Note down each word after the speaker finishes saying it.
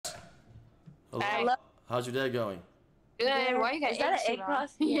Hello. How's your day going? Good. Why you got Is that an egg egg on?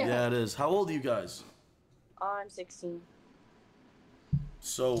 cross? Yeah, it is. How old are you guys? I'm 16.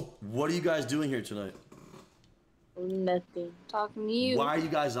 So, what are you guys doing here tonight? Nothing. Talking to you. Why are you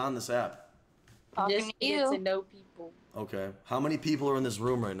guys on this app? Talking Just to to get to you. know people. Okay. How many people are in this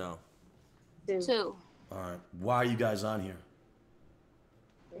room right now? Two. All right. Why are you guys on here?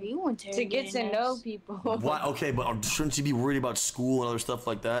 Are you To get to know people. Why? Okay, but shouldn't you be worried about school and other stuff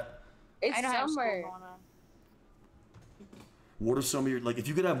like that? It's I don't have school summer. going on. What are some of your, like, if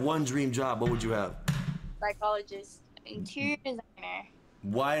you could have one dream job, what would you have? Psychologist. Interior designer.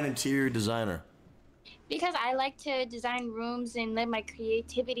 Why an interior designer? Because I like to design rooms and let my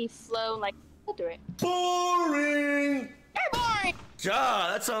creativity flow like through it. Boring! You're boring.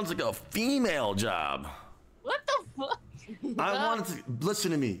 God, that sounds like a female job. What the fuck? I wanted to,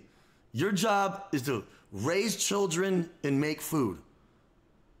 listen to me. Your job is to raise children and make food.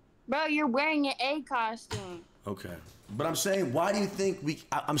 Bro, you're wearing an egg costume. Okay. But I'm saying, why do you think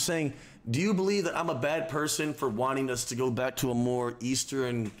I'm saying, do you believe that I'm a bad person for wanting us to go back to a more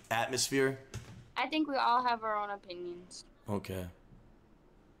Eastern atmosphere? I think we all have our own opinions. Okay.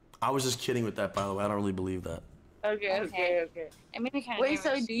 I was just kidding with that, by the way. I don't really believe that. Okay. It made me kind of Wait, so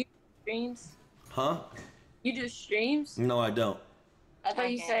nervous. do you do streams? Huh? You do streams? No, I don't. I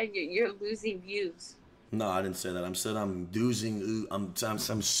thought you Okay. said you're losing views. No, I didn't say that. I said I'm oozing, I'm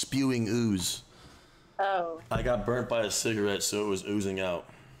spewing ooze. Oh, I got burnt by a cigarette, so it was oozing out.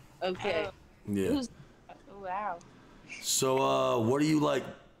 okay. Oh, Yeah. who's- wow. So, what do you like?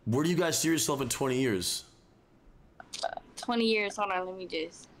 Where do you guys see yourself in 20 years? 20 years. Hold on, let me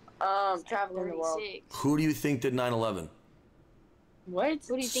just. Traveling the world. 36. Who do you think did 9/11? What?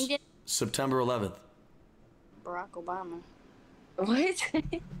 Who do you think did? September 11th. Barack Obama. What?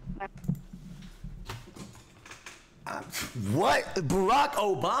 What? Barack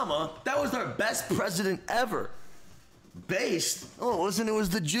Obama? That was our best president ever. Based? Oh, listen, it was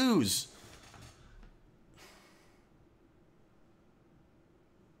the Jews.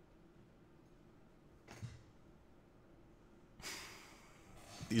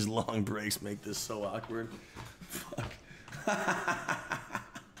 These long breaks make this so awkward. Fuck.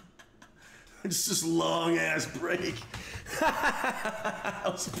 It's just long ass break. I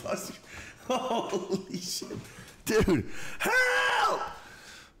was supposed to. Holy shit. Dude, help!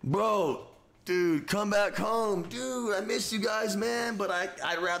 Bro, dude, come back home. Dude, I miss you guys, man, but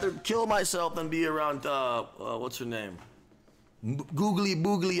I'd rather kill myself than be around, what's her name? Googly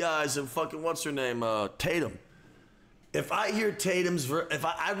boogly eyes and fucking, what's her name? Tatum. If I hear Tatum's,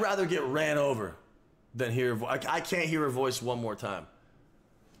 I'd rather get ran over than hear, I can't hear her voice one more time.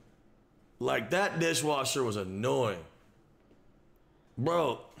 Like, that dishwasher was annoying.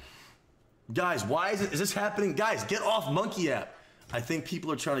 Bro, guys, why is this happening? Guys, get off Monkey app. I think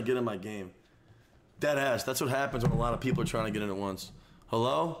people are trying to get in my game. Dead ass, that's what happens when a lot of people are trying to get in at once.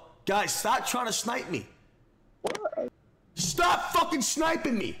 Hello? Guys, stop trying to snipe me. Stop fucking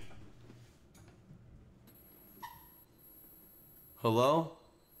sniping me. Hello?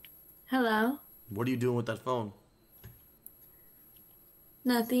 Hello? What are you doing with that phone?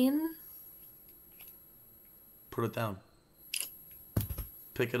 Nothing? Put it down.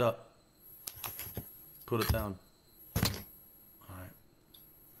 Pick it up. Put it down. Alright.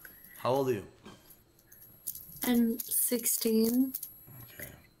 How old are you? I'm 16. Okay.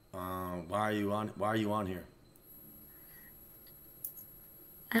 Why are you on here?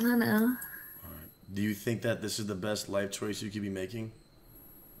 I don't know. Do you think that this is the best life choice you could be making?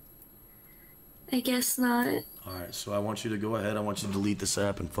 I guess not. Alright, so I want you to go ahead. I want you to delete this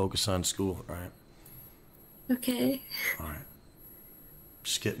app and focus on school, alright? Okay. Alright.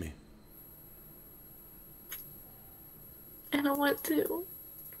 Skip me. I don't want to.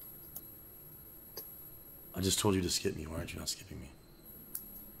 I just told you to skip me. Why aren't you not skipping me?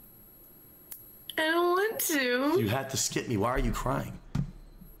 I don't want to. You had to skip me. Why are you crying?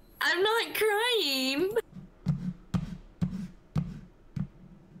 I'm not crying.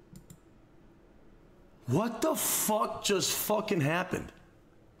 What the fuck just fucking happened?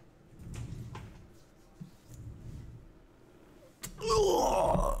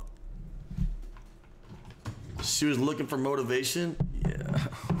 Ugh. She was looking for motivation? Yeah.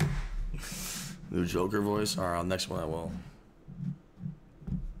 New Joker voice? Alright, next one I will.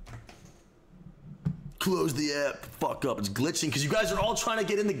 Close the app. Fuck up. It's glitching because you guys are all trying to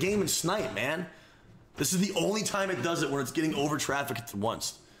get in the game and snipe, man. This is the only time it does it when it's getting over traffic at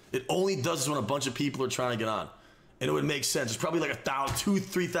once. It only does this when a bunch of people are trying to get on. And it would make sense. There's probably like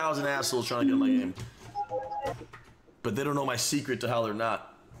 2,000-3,000 assholes trying to get in my game. But they don't know my secret to how they're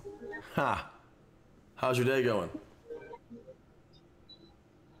not. Ha. How's your day going?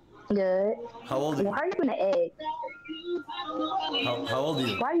 Good. How old are you? Why are you in an egg? How old are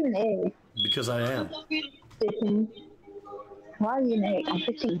you? Why are you in an egg? Because I am. 15. Why are you in an egg? I'm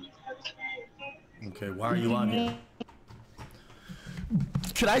 15. Okay, why are you on here?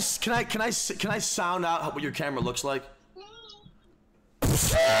 Can I sound out what your camera looks like?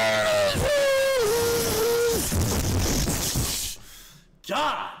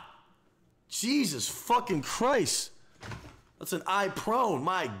 God, Jesus fucking Christ. That's an iProne,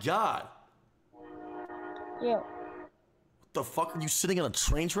 my God. Yeah. What the fuck, are you sitting on a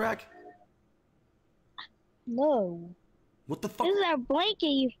train track? No. What the fuck? This is our blanket,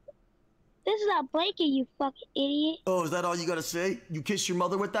 you. This is our blanket, you fucking idiot. Oh, is that all you gotta say? You kiss your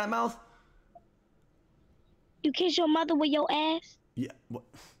mother with that mouth? You kiss your mother with your ass? Yeah, what?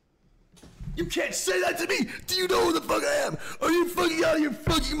 You can't say that to me! Do you know who the fuck I am? Are you fucking out of your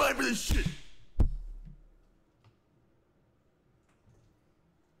fucking mind for this shit?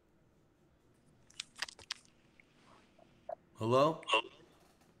 Hello?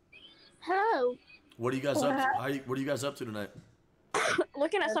 Hello. What are you guys up to? What are you guys up to tonight?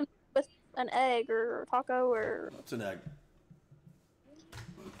 Looking at something with an egg or taco or. What's an egg?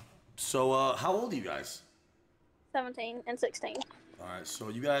 So, how old are you guys? 17 and 16. Alright, so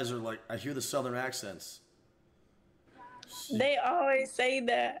you guys are like, I hear the southern accents. They always say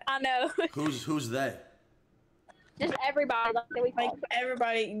that. I know. Who's they? Just everybody that we Like call.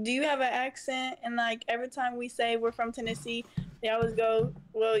 everybody, do you have an accent? And like every time we say we're from Tennessee, they always go,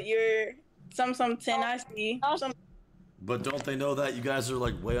 "Well, you're some Tennessee." Oh. Some But don't they know that you guys are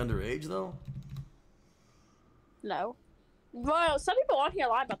like way underage though? No. Well, some people on here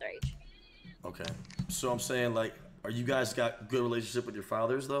lie about their age. Okay. So I'm saying like, are you guys got good relationship with your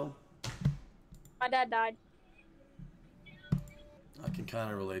fathers though? My dad died. I can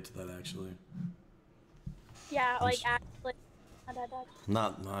kind of relate to that actually. Yeah, like actually, my dad died.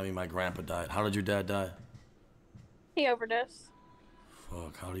 No, I mean my grandpa died. How did your dad die? He overdosed.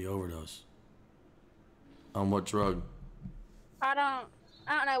 Fuck, how did he overdose? On what drug? I don't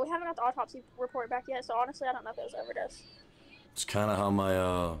know. We haven't got the autopsy report back yet, so honestly, I don't know if it was overdose. It's kind of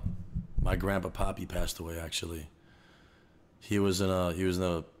how my grandpa Poppy passed away actually. He was in a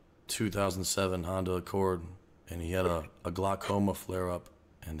 2007 Honda Accord, and he had a glaucoma flare up,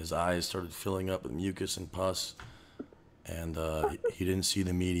 and his eyes started filling up with mucus and pus, and he didn't see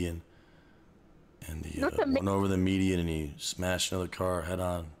the median, and he went over the median and he smashed another car head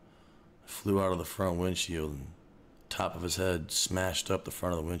on, flew out of the front windshield, and top of his head smashed up the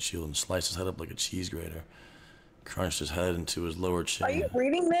front of the windshield and sliced his head up like a cheese grater, crunched his head into his lower chin. Are you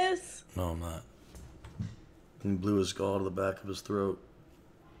reading this? No, I'm not. And blew his skull to the back of his throat.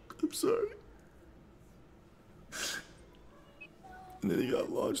 I'm sorry. And then he got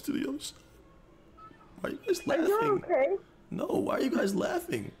launched to the other side. Why are you guys laughing? Are you okay? No, why are you guys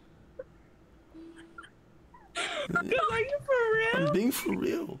laughing? Are you for real? I'm being for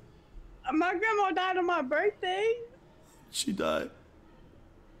real. My grandma died on my birthday. She died.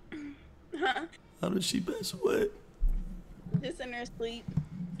 Huh? How did she pass away? Just in her sleep.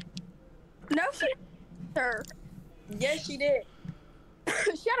 No, she sir. Yes, she did.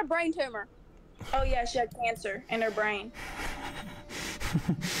 She had a brain tumor. Oh yeah, she had cancer in her brain.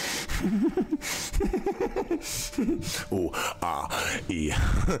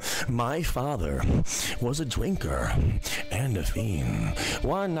 My father was a drinker and a fiend.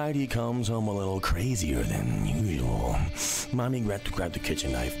 One night he comes home a little crazier than usual. Mommy grabbed the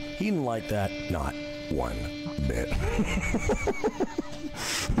kitchen knife. He didn't like that, not one bit.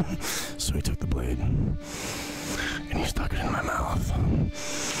 So he took the blade and he stuck it in my mouth.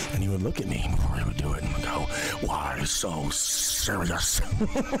 And he would look at me before he would do it and would go, "Why so serious?"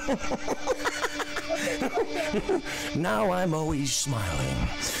 Now I'm always smiling.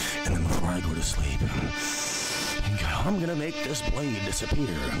 And then before I go to sleep, he'd go, "I'm gonna make this blade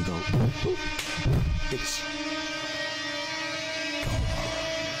disappear." And go, "It's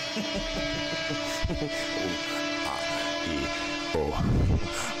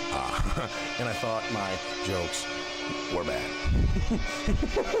And I thought my jokes were bad.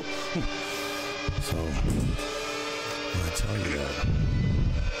 So, when I tell you that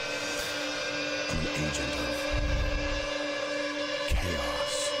I'm an agent of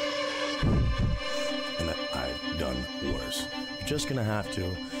chaos, and that I've done worse, you're just gonna have to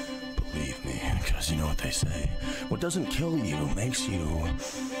believe me, because you know what they say. What doesn't kill you makes you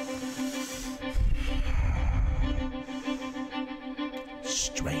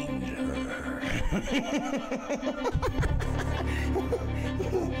stranger.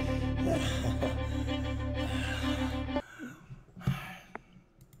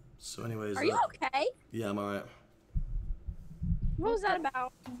 So anyways, Are you okay? yeah, I'm alright. What was that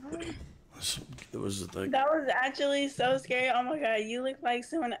about? It was like, That was actually so scary. Oh my god, you look like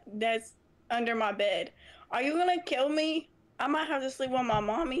someone that's under my bed. Are you gonna kill me? I might have to sleep with my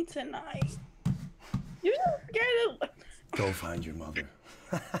mommy tonight. You're so scared of. go find your mother.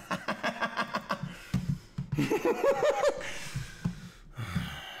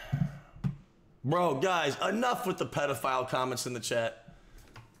 Bro, guys, enough with the pedophile comments in the chat.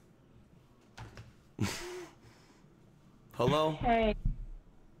 Hello? Hey.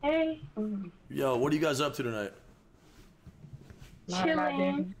 Hey. Yo, what are you guys up to tonight?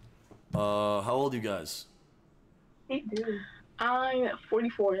 Chilling. How old are you guys? I'm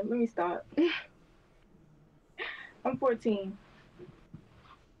 44. Let me stop. I'm 14.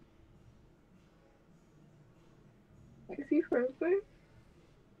 Is he frozen?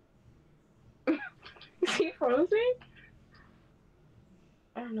 Is he frozen?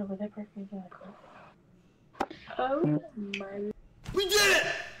 I don't know, but that person is gonna go. Oh my. We did it!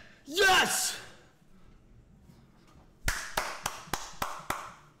 Yes!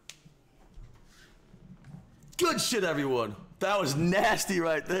 Good shit, everyone. That was nasty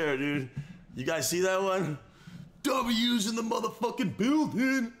right there, dude. You guys see that one? W's in the motherfucking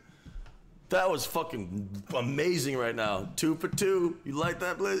building. That was fucking amazing right now. 2 for 2. You like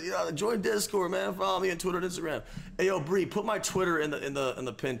that, Blizz? You know, join Discord, man. Follow me on Twitter and Instagram. Hey, yo, Bree, put my Twitter in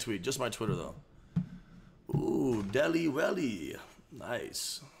the pin tweet. Just my Twitter though. Ooh, Deli Welly.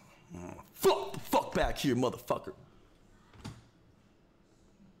 Nice. Fuck back here, motherfucker.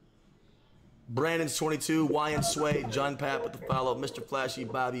 Brandon's 22, Wyan Sway, John Pat with the follow, Mr. Flashy,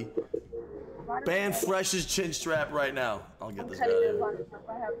 Bobby. Ban Fresh's chin strap right now. I'll get this guy here.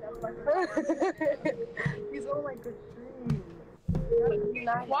 He's on like a stream.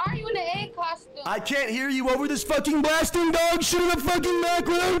 Why are you in the egg costume? I can't hear you over this fucking blasting dog shit in the fucking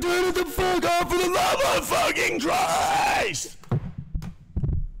background. Turn it the fuck off for the love of fucking Christ!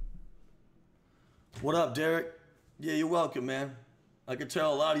 What up, Derek? Yeah, you're welcome, man. I can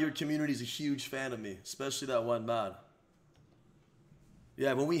tell a lot of your community's a huge fan of me, especially that one mod.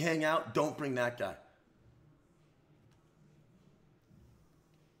 Yeah, when we hang out, don't bring that guy.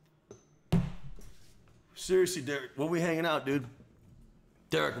 Seriously, Derek, when we hanging out, dude.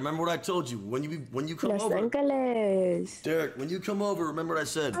 Derek, remember what I told you when you come Los over. Angeles. Derek, when you come over, remember what I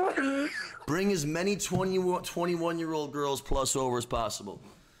said. Bring as many 21-year-old girls plus over as possible.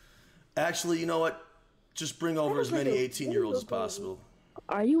 Actually, you know what? Just bring over as many 18-year-olds as possible.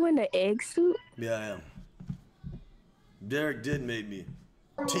 Are you in the egg suit? Yeah, I am. Derek did make me.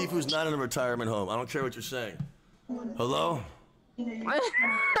 Tifu's not in a retirement home. I don't care what you're saying. Hello? What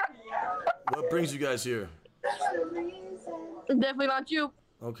brings you guys here? Definitely not you.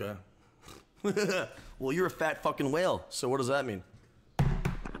 Okay. Well, you're a fat fucking whale, so what does that mean?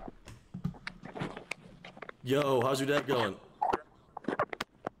 Yo, how's your day going?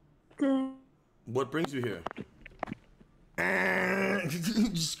 Good. What brings you here?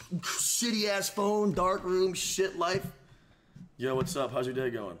 Just shitty ass phone, dark room, shit life. Yo, what's up? How's your day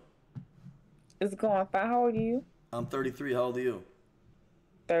going? It's going fine. How old are you? I'm 33. How old are you?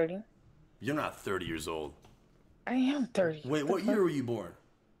 30. You're not 30 years old. I am 30. Wait, what year were you born?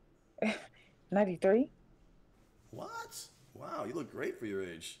 93. What? Wow, you look great for your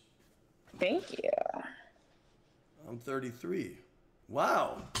age. Thank you. I'm 33.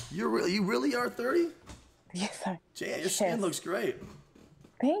 Wow, you really are 30? Yes, sir. Jay, your skin Yes. looks great.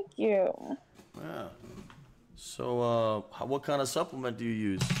 Thank you. Yeah. So, what kind of supplement do you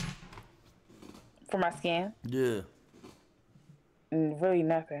use? For my skin? Yeah. Really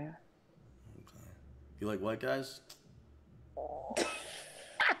nothing. You like white guys?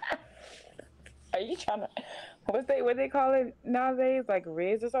 Are you trying to? What they call it nowadays? Like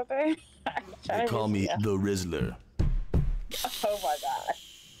Riz or something? They call me the Rizzler. Oh my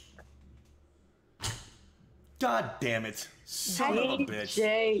god. God damn it. Son of a bitch.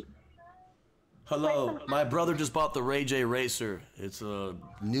 Jay. Hello, my brother just bought the Ray J Racer. It's a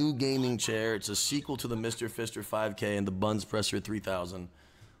new gaming chair. It's a sequel to the Mr. Fister 5K and the Buns Presser 3000.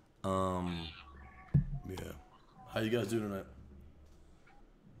 Yeah. How you guys doing tonight?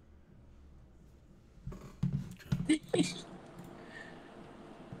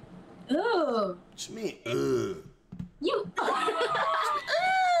 Ugh. What you mean? Ugh. You.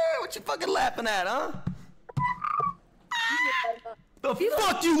 What you fucking laughing at, huh? The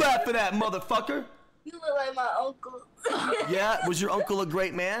fuck you laughing at, motherfucker? You look like my uncle. Yeah, was your uncle a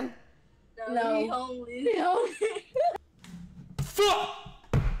great man? No, he homeless. Fuck!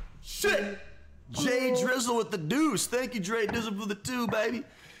 Shit! Jay Drizzle with the deuce. Thank you, Dre Dizzle, for the 2, baby.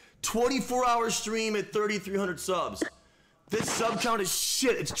 24-hour stream at 3,300 subs. This sub count is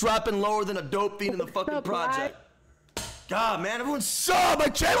shit. It's dropping lower than a dope fiend in the fucking project. God, man, everyone's sub. My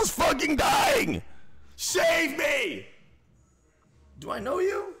channel's fucking dying. Save me. Do I know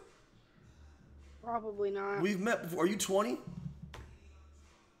you? Probably not. We've met before. Are you 20?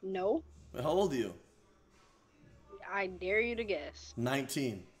 No. How old are you? I dare you to guess.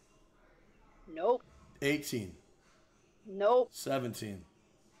 19. Nope. 18. Nope. 17.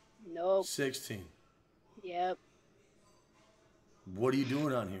 Nope. 16. Yep. What are you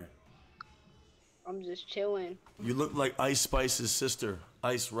doing on here? I'm just chilling. You look like Ice Spice's sister,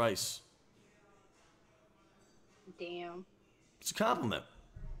 Ice Rice. Damn. It's a compliment.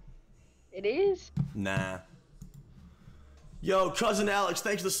 It is? Nah. Yo, cousin Alex,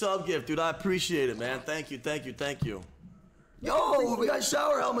 thanks for the sub gift, dude. I appreciate it, man. Thank you, thank you, thank you. Yo, we got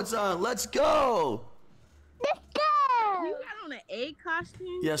shower helmets on. Let's go. Let's go! You got on an egg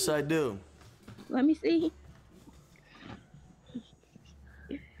costume? Yes, I do. Let me see.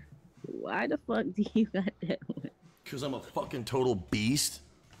 Why the fuck do you got that one? Because I'm a fucking total beast.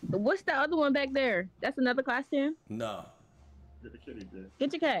 What's the other one back there? That's another costume? No.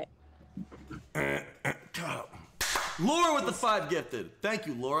 Get your cat. Laura with the 5 gifted. Thank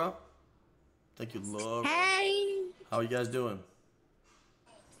you, Laura. Thank you, Laura. Hey! How are you guys doing?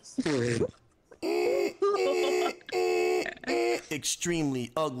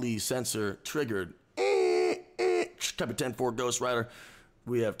 Extremely ugly sensor triggered. Type of 10-4 Ghost Rider.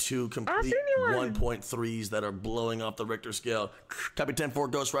 We have 2 complete 1.3s that are blowing off the Richter scale. Copy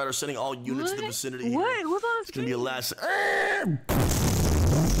 10-4 Ghost Rider, sending all units to the vicinity here. What? What's on the It's gonna be a last.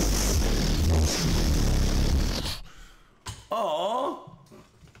 Aww.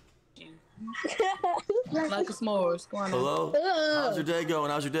 Like a s'mores. Go on. Hello? How's your day going?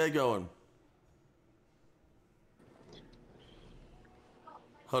 How's your day going?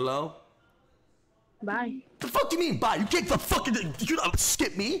 Hello? Bye. The fuck do you mean bye? You can't the fucking you don't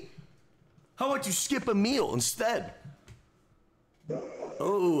skip me. How about you skip a meal instead?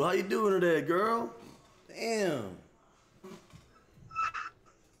 Oh, how you doing today, girl? Damn.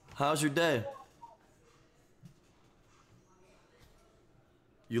 How's your day?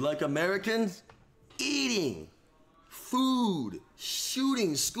 You like Americans? Eating, food,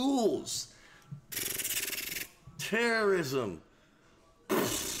 shooting schools, terrorism,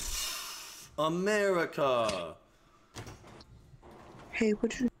 America. Hey,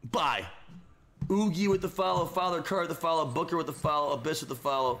 what you? Bye. Oogie with the follow, Father Kurt with the follow, Booker with the follow, Abyss with the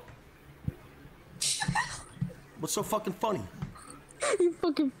follow. What's so fucking funny? Your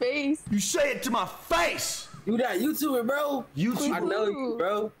fucking face. You say it to my face! You that YouTuber, bro? YouTuber? I know you,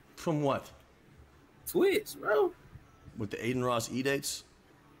 bro. From what? Twitch, bro. With the Aiden Ross E-dates?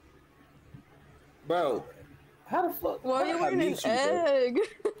 Bro, how the fuck? Why are you wearing an egg?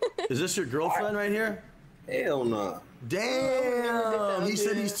 Is this your girlfriend right here? Hell no. Damn! He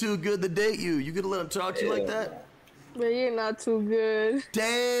said he's too good to date you. You gonna let him talk to you like that? But you're not too good.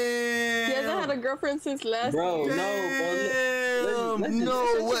 Damn! He hasn't had a girlfriend since last Bro, year. no, bro.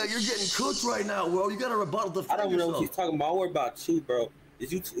 No way! You're getting cooked right now, bro. You gotta rebuttal the. I don't know what he's talking about. I worry about you, bro.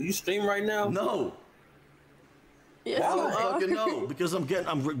 Is you stream right now? No. Yes, I you don't are. fucking know because I'm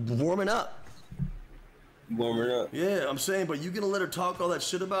warming up. You warming up? Yeah, I'm saying, but you gonna let her talk all that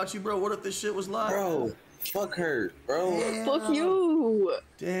shit about you, bro? What if this shit was live? Bro, fuck her, bro. Damn. Fuck you.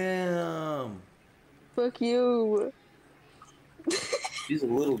 Damn. Fuck you. She's a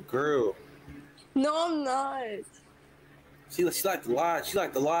little girl. No, I'm not. She like to lie. She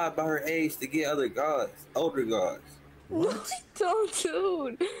like to lie about her age to get other guys, older guys. What? Don't,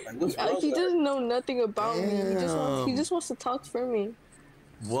 dude. Like, what's wrong He with her? doesn't know nothing about me. He Damn. just wants to talk for me.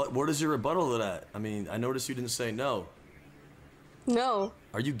 What is your rebuttal to that? I mean, I noticed you didn't say no. No.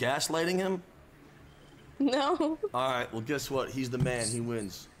 Are you gaslighting him? No. All right, well, guess what? He's the man. He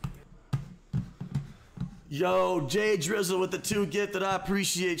wins. Yo, Jay Drizzle with the 2 gifted. I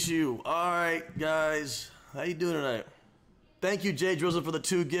appreciate you. All right, guys. How you doing tonight? Thank you, Jay Drizzle, for the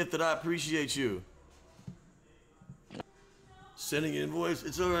 2 gifted. I appreciate you. Sending invoice.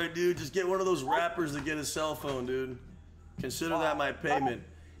 It's all right, dude. Just get one of those rappers to get a cell phone, dude. Consider that my payment.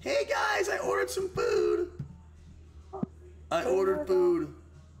 Hey, guys, I ordered some food. I ordered food.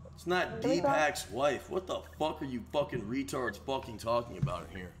 It's not Deepak's wife. What the fuck are you fucking retards fucking talking about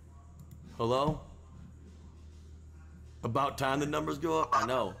in here? Hello? About time the numbers go up? I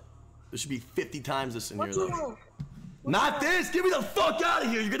know. There should be 50 times this in here, though. Not this! Get me the fuck out of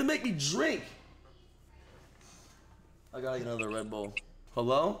here! You're gonna make me drink! I gotta get another Red Bull.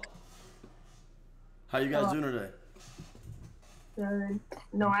 Hello? How you guys doing today? Good.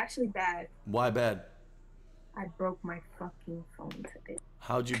 No, actually bad. Why bad? I broke my fucking phone today.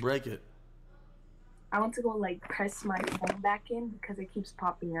 How'd you break it? I went to go like press my phone back in because it keeps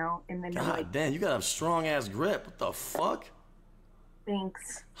popping out, and then God damn, you got a strong ass grip. What the fuck?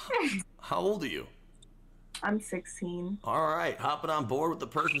 Thanks. How old are you? I'm 16. All right, hopping on board with the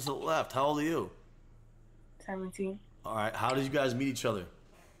person to the left. How old are you? 17. All right, how did you guys meet each other?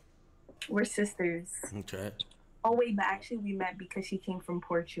 We're sisters. Okay. Oh wait, but actually we met because she came from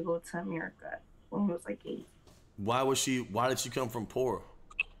Portugal to America when we was like 8. Why did she come from poor?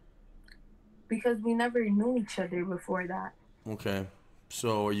 Because we never knew each other before that. Okay.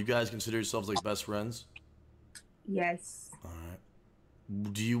 So are you guys consider yourselves like best friends? Yes. All right.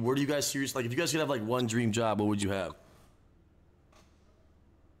 Where do you guys serious, like if you guys could have like one dream job, what would you have?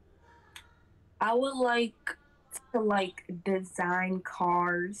 I would like to like design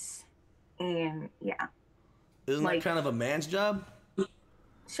cars and yeah. Isn't that kind of a man's job?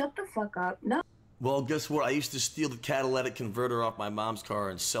 Shut the fuck up. No. Well, guess what? I used to steal the catalytic converter off my mom's car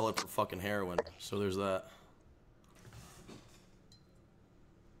and sell it for fucking heroin. So there's that.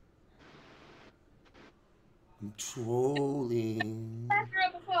 I'm trolling. Black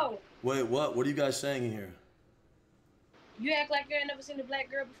girl before. Wait, what? What are you guys saying in here? You act like you ain't never seen a black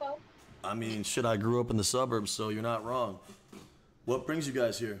girl before. I mean, shit, I grew up in the suburbs, so you're not wrong. What brings you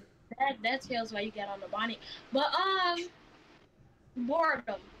guys here? That tells why you got on the bonnet. But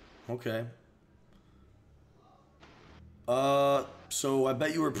boredom. Okay. So I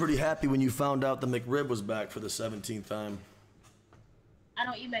bet you were pretty happy when you found out the McRib was back for the 17th time. I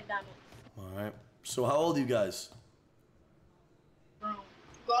don't eat McDonald's. All right. So how old are you guys? Grown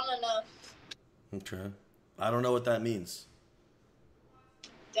enough. Okay. I don't know what that means.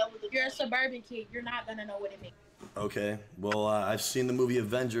 You're a suburban kid. You're not gonna know what it means. Okay. Well, I've seen the movie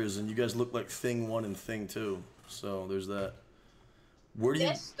Avengers, and you guys look like Thing 1 and Thing 2. So there's that. Where do you?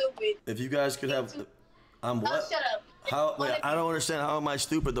 That's stupid. If you guys could have, I'm what? Oh, shut up. How? Wait, I don't understand. How am I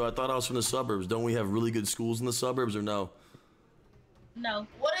stupid though? I thought I was from the suburbs. Don't we have really good schools in the suburbs, or no? No.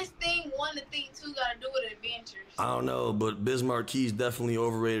 What does thing 1 and thing 2 gotta do with adventures? I don't know, but Bismarck Key's definitely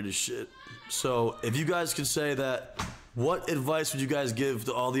overrated as shit. So if you guys could say that, what advice would you guys give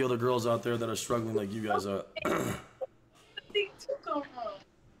to all the other girls out there that are struggling like you guys are? Thing 2 come from?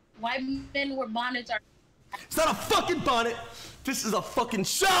 White men wear bonnets are. It's not a fucking bonnet. This is a fucking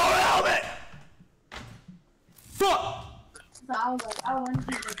shower helmet. Fuck. So I was like, I want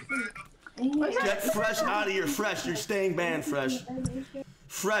to see. Get Fresh out of here, Fresh. You're staying banned, Fresh.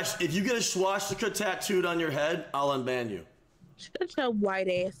 Fresh, if you get a swastika tattooed on your head, I'll unban you. Shut your white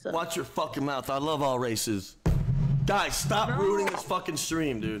ass up. Watch your fucking mouth. I love all races. Guys, stop ruining this fucking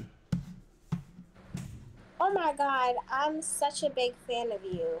stream, dude. Oh my god, I'm such a big fan of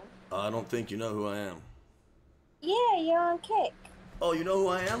you. I don't think you know who I am. Yeah, you're on Kick. Oh, you know who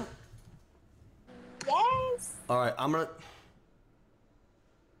I am? Yes. All right, I'm gonna.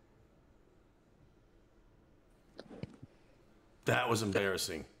 That was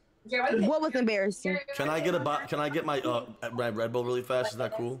embarrassing. What was embarrassing? Can I get my Red Bull really fast? Is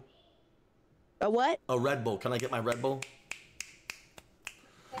that cool? A what? A Red Bull. Can I get my Red Bull?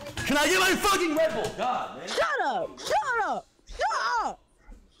 Can I get my fucking Red Bull? God, man. Shut up! Shut up! Shut up!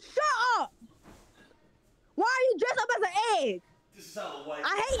 Shut up! Why are you dressed up as an egg? This is how the white.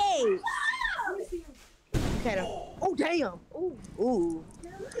 I hate eggs. Okay, oh damn! Ooh, ooh.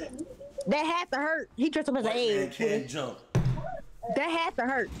 That had to hurt. He dressed up as an egg. Man can't jump. That had to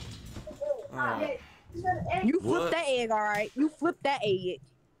hurt. You flipped What? that egg, all right. You flipped that egg.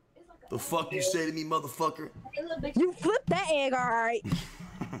 The fuck you say to me, motherfucker? You flipped that egg, all right.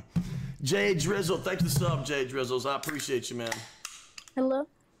 Jay Drizzle, thanks for the sub, Jay Drizzles. I appreciate you, man. Hello?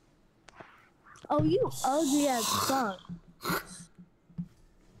 Oh, you ugly as fuck.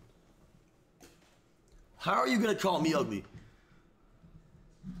 How are you gonna call me ugly?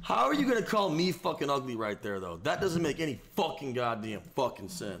 How are you gonna call me fucking ugly right there, though? That doesn't make any fucking goddamn fucking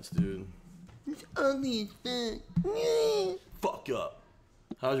sense, dude. It's ugly as fuck. Fuck up.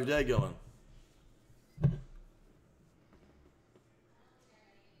 How's your day going?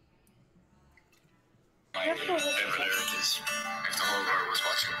 My favorite lyric is, if the whole world was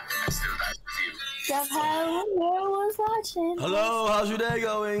watching, I'd still die with you. The whole world was watching. Hello, how's your day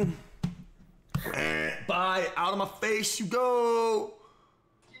going? Bye, out of my face you go.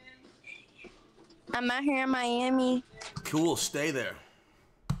 I'm out here in Miami. Cool, stay there.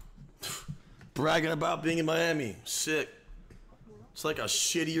 Bragging about being in Miami, sick. It's like a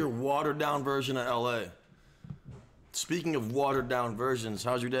shittier, watered down version of LA. Speaking of watered down versions,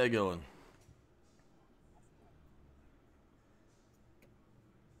 how's your day going?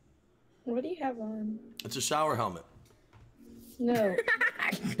 What do you have on? It's a shower helmet. No.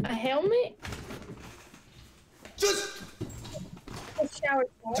 A helmet? Just a shower.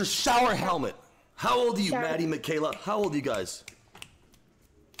 It's a shower helmet. How old are you, Sorry. Maddie, Michaela? How old are you guys?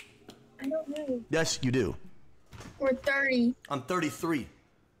 I don't know. Yes, you do. We're 30. I'm 33.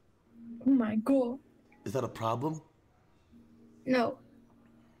 Oh my god. Is that a problem? No.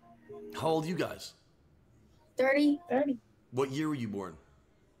 How old are you guys? 30. 30. What year were you born?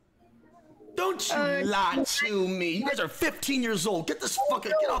 Don't you lie to me. You guys are 15 years old. Get this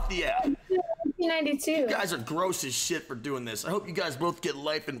fucking, get off the app. 1992. You guys are gross as shit for doing this. I hope you guys both get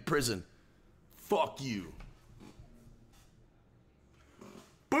life in prison. Fuck you.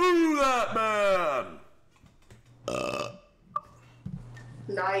 Boo that man!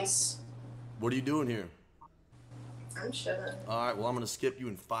 Nice. What are you doing here? I'm chilling. All right, well, I'm going to skip you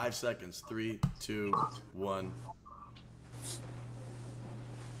in 5 seconds. 3, 2, 1.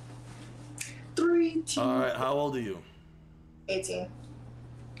 3, 2. All right, how old are you? 18.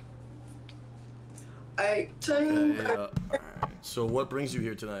 I think. Okay, all right. So what brings you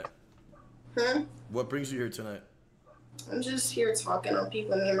here tonight? Huh? What brings you here tonight? I'm just here talking on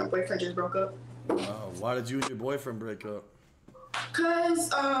people. Me and my boyfriend just broke up. Oh, why did you and your boyfriend break up?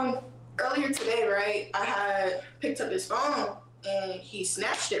 Cause earlier today, right, I had picked up his phone and he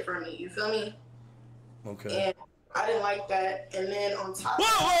snatched it from me. You feel me? Okay. And I didn't like that. And then on top.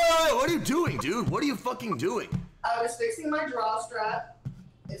 Whoa! What are you doing, dude? What are you fucking doing? I was fixing my draw strap.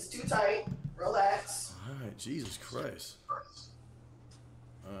 It's too tight. Relax. All right, Jesus Christ.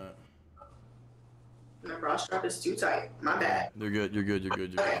 All right. My bra strap is too tight. My bad. You're good. You're good. You're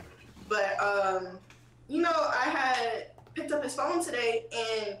good. You're good. But you know, I had picked up his phone today,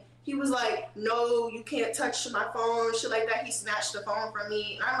 and he was like, "No, you can't touch my phone," shit like that. He snatched the phone from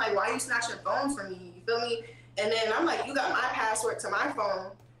me, and I'm like, "Why are you snatching the phone from me?" You feel me? And then I'm like, "You got my password to my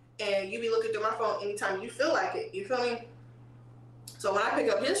phone, and you be looking through my phone anytime you feel like it." You feel me? So when I pick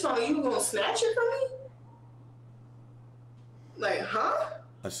up his phone, you gonna snatch it from me? Like, huh?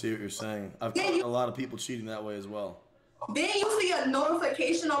 I see what you're saying. I've Yeah, caught a lot of people cheating that way as well. Then you see a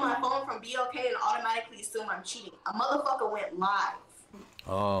notification on my phone from BLK and automatically assume I'm cheating. A motherfucker went live.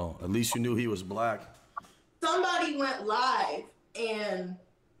 Oh, at least you knew he was black. Somebody went live and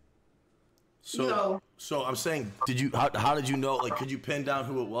So, you know, so I'm saying, did you? How did you know? Like, could you pin down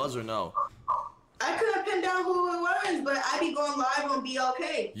who it was or no? I couldn't pin down who it was, but I be going live on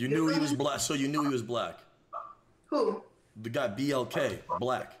BLK. You knew he was black, so you knew he was black. Who? The guy BLK,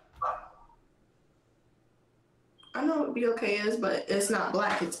 black. I know what BLK is, but it's not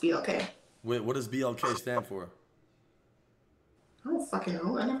black, it's BLK. Wait, what does BLK stand for? I don't fucking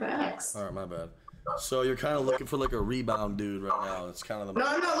know. I never asked. All right, my bad. So you're kind of looking for like a rebound dude right now. It's kind of the. No,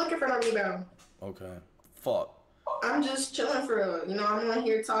 I'm not looking for no rebound. Okay. Fuck. I'm just chilling for real. You know, I'm on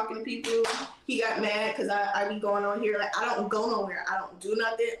here talking to people. He got mad because I be going on here. Like, I don't go nowhere. I don't do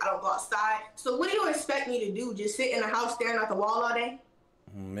nothing. I don't go outside. So what do you expect me to do? Just sit in the house staring at the wall all day?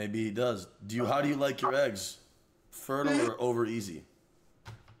 Maybe he does. How do you like your eggs? Fertile or over easy?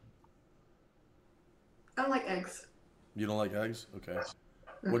 I don't like eggs. You don't like eggs? Okay.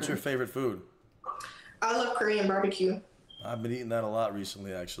 What's your favorite food? I love Korean barbecue. I've been eating that a lot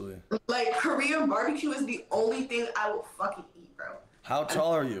recently, actually. Like, Korean barbecue is the only thing I will fucking eat, bro. How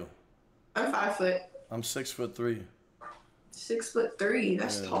tall are you? I'm 5 foot. I'm 6'3". 6'3".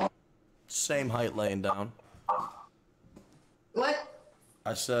 That's tall. Same height laying down. What?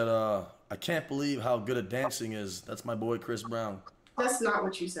 I said, I can't believe how good at dancing is. That's my boy Chris Brown. That's not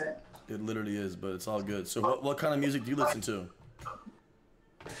what you said. It literally is, but it's all good. So what kind of music do you listen to?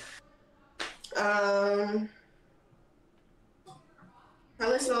 I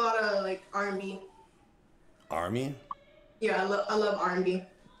listen to a lot of like R&B. Army? Yeah, I love R&B.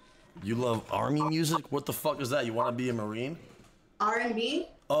 You love army music? What the fuck is that? You want to be a Marine? R&B?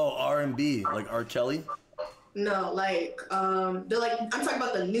 Oh, R&B, like R. Kelly? No, like they're like I'm talking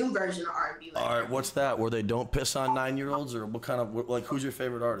about the new version of R&B. Like, All right, what's that? Where they don't piss on 9-year-olds, or what kind of like? Who's your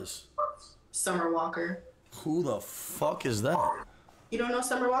favorite artist? Summer Walker. Who the fuck is that? You don't know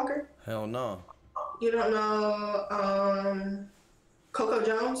Summer Walker? Hell no. You don't know Coco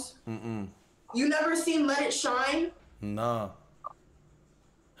Jones? Mm-mm. You never seen Let It Shine? Nah.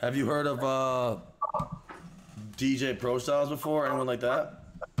 Have you heard of DJ Pro Styles before? Anyone like that?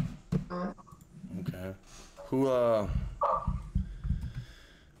 Okay. Who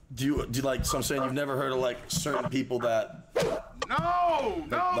do you like? So I'm saying you've never heard of like certain people that. No.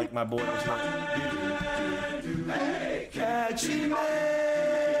 Like my boy was like. Hey, catchy man,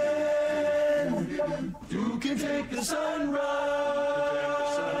 you can take the sunrise.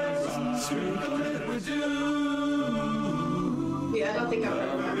 Sprinkle it with dew. Yeah, I don't think I've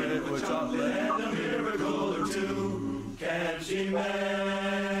heard of that. With chocolate and a miracle or two. Catchy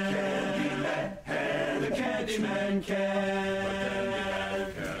man, and the Candy Man can.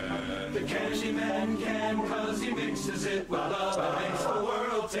 The Candy Man mixes it with love and makes the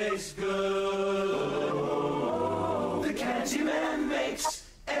world taste good. The Candyman makes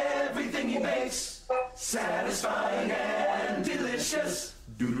everything he makes satisfying and delicious.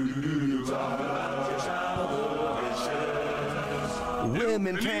 Talk about your childhood wishes.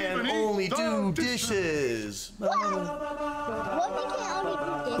 Women can only do dishes. Women can only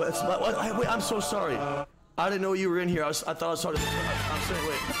do dishes. Wait, I'm so sorry. I didn't know you were in here. I thought I was talking. I'm saying,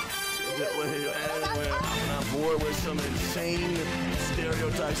 wait. I'm bored with some insane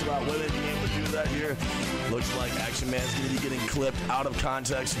stereotypes about women being able to do that here. Looks like Action Man's going to be getting clipped out of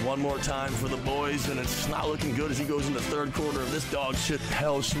context one more time for the boys, and it's not looking good as he goes in the third quarter of this dog shit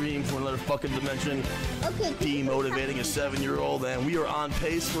hell stream for another fucking dimension. Okay. Demotivating a 7-year-old, and we are on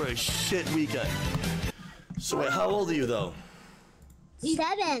pace for a shit weekend. So wait, how old are you though?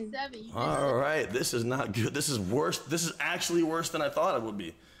 7. All right, this is not good. This is worse. This is actually worse than I thought it would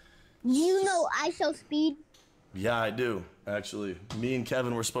be. You know I Show Speed? Yeah, I do, actually. Me and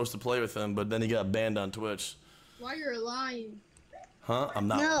Kevin were supposed to play with him, but then he got banned on Twitch. Why you're lying? Huh? I'm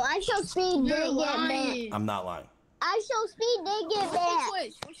not. No, I Show Speed You're did get lying. banned. I'm not lying. I Show Speed did get banned.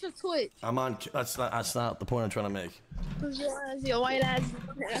 Twitch. What's your Twitch? I'm on. That's not the point I'm trying to make. Your white ass.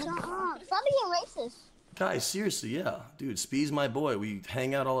 Stop being racist. Guys, seriously, yeah, dude. Speed's my boy. We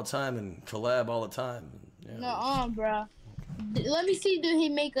hang out all the time and collab all the time. Yeah. No, bro. Let me see. Did he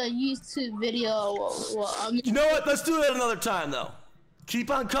make a YouTube video? You know what? Let's do that another time, though. Keep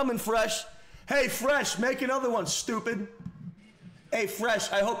on coming, Fresh. Hey, Fresh, make another one, stupid. Hey,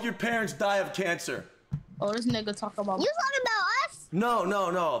 Fresh, I hope your parents die of cancer. Oh, this nigga talk about. You talking about us?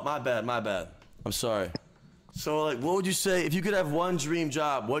 No. My bad. I'm sorry. So, like, what would you say if you could have one dream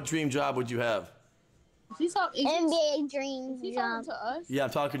job? What dream job would you have? NBA dream job. To us? Yeah,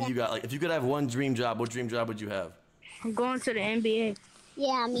 I'm talking to you guys. Like, if you could have one dream job, what dream job would you have? I'm going to the NBA.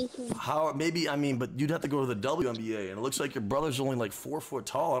 Yeah, me too. How? Maybe, I mean, but you'd have to go to the WNBA, and it looks like your brother's only like 4 foot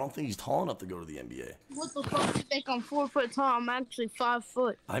tall. I don't think he's tall enough to go to the NBA. What the fuck? You think I'm 4 foot tall? I'm actually 5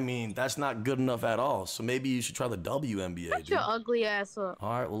 foot. I mean, that's not good enough at all. So maybe you should try the WNBA, Shut dude. your ugly ass up.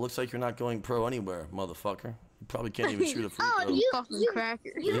 All right, well, looks like you're not going pro anywhere, motherfucker. You probably can't even shoot a free throw. You fucking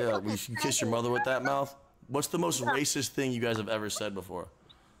cracker. Yeah, you should kiss your mother with that mouth. What's the most racist thing you guys have ever said before?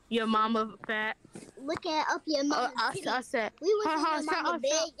 Your mama fat. Looking up your mama. I said. We was in your mama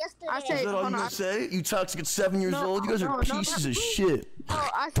bed yesterday. I said. Is that all you gonna say? You toxic at 7 years old? You guys are pieces of shit. No,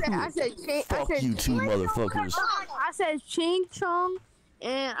 I said. Fuck you two motherfuckers. I said ching chong,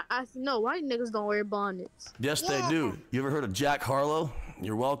 and I said no. White niggas don't wear bonnets. Yes, they do. You ever heard of Jack Harlow?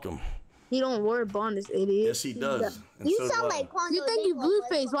 You're welcome. He don't wear bonnets, idiot. Yes, he does. And You so do sound I. like Quando. You think you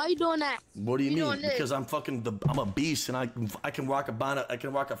blueface? Why you doing that? What do you You mean? doing this? Because I'm I'm a beast, and I can rock a bonnet. I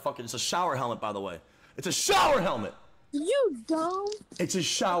can rock a fucking. It's a shower helmet, by the way. It's a shower helmet. You dumb. It's a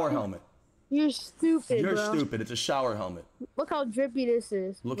shower helmet. You're stupid, You're bro. stupid. It's a shower helmet. Look how drippy this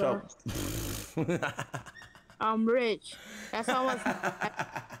is. Look bro. how. I'm rich. That's how much.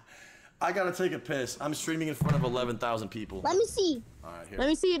 I gotta take a piss. I'm streaming in front of 11,000 people. Let me see. All right, here. Let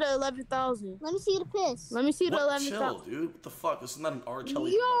me see the 11,000. Let me see the piss. Let me see the What? 11,000. Chill, dude. What the fuck? This is not an R.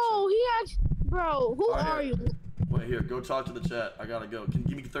 Kelly. Yo, he actually, bro. Who All right, are here. you? Wait, here. Go talk to the chat. I gotta go. Can you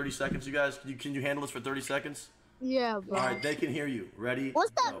give me 30 seconds, you guys? Can you handle this for 30 seconds? Yeah, bro. All right, they can hear you. Ready?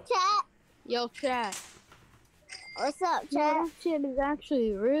 What's Go. up, chat? Yo, chat. What's up, Yo, chat? that shit is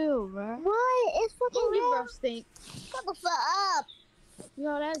actually real, bro. What? It's fucking Your real. breath stink. Shut the fuck up.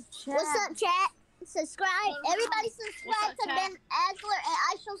 Yo, that's chat. What's up, chat? Subscribe. Everybody subscribe What's up, to chat? Ben Asler and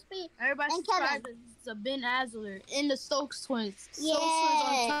I Show Speed. Everybody and subscribe Kevin. to Ben Asler in the Stokes twins. Stokes Yeah.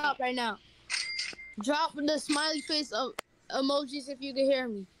 twins on top right now. Drop the smiley face of emojis if you can hear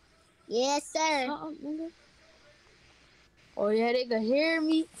me. Yes, sir. Nigga. Oh yeah, they can hear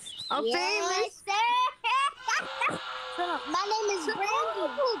me. I'm yes, famous. sir. My name is Brandy.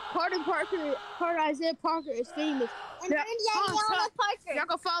 Carter Isaiah Parker is famous. And Brandy Ayala Parker.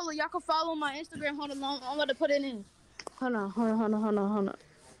 Y'all can follow my Instagram. Hold on, I'm about to put it in. Hold on.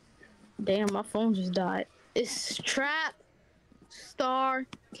 Damn, my phone just died. It's Trap Star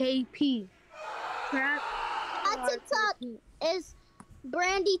KP. Trap. My TikTok is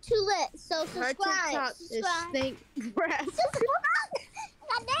Brandy Tulip. So Her subscribe. TikTok is Stink Breath.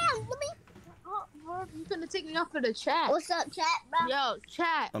 Goddamn, let me. Oh, bro, you finna take me off of the chat. What's up, chat, bro? Yo,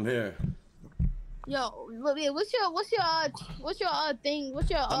 chat. I'm here. Yo, look, what's your thing? What's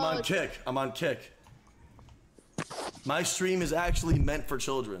your I'm on Kick. My stream is actually meant for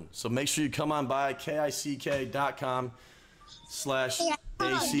children, so make sure you come on by kick.com/AC7.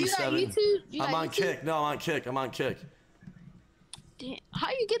 I'm on Kick. No, I'm on Kick. I'm on Kick. Damn,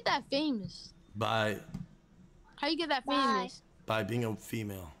 how you get that famous? By How you get that famous? being a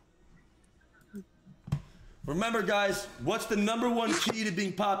female. Remember, guys, what's the #1 key to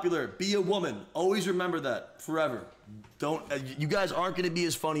being popular? Be a woman. Always remember that forever. Don't. You guys aren't gonna be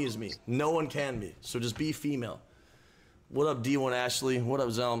as funny as me. No one can be. So just be female. What up, D1 Ashley? What up,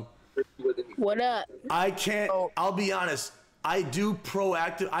 Zelm? What up? I can't. I'll be honest. I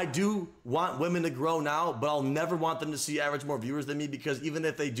do want women to grow now, but I'll never want them to see average more viewers than me, because even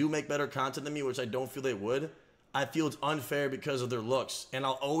if they do make better content than me, which I don't feel they would, I feel it's unfair because of their looks. And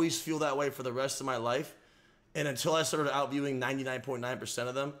I'll always feel that way for the rest of my life. And until I started outviewing 99.9%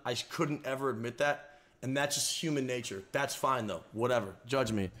 of them, I couldn't ever admit that. And that's just human nature. That's fine though. Whatever.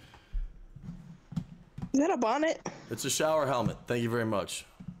 Judge me. Is that a bonnet? It's a shower helmet. Thank you very much.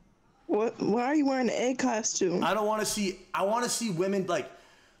 What? Why are you wearing an egg costume? I don't want to see. I want to see women like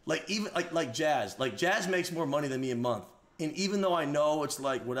Jazz. Like Jazz makes more money than me a month, and even though I know it's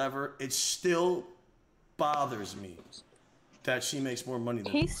like whatever, it still bothers me that she makes more money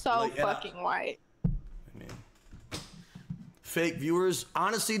than me. He's so fucking white. I mean, fake viewers.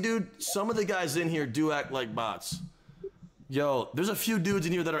 Honestly, dude, some of the guys in here do act like bots. Yo, there's a few dudes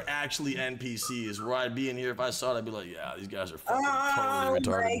in here that are actually NPCs, where I'd be in here if I saw it, I'd be like, yeah, these guys are fucking totally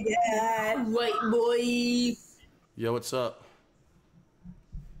retarded. Oh my God, white boy. Yo, what's up?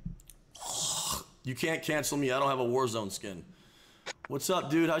 You can't cancel me. I don't have a Warzone skin. What's up,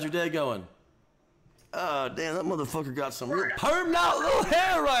 dude? How's your day going? Oh, damn, that motherfucker got some real permed out little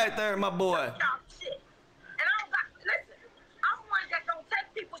hair right there, my boy.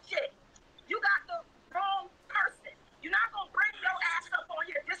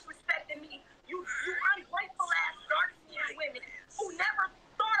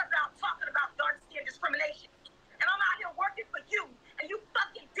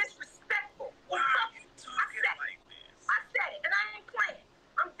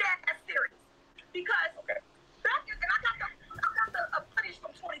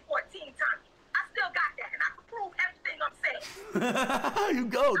 You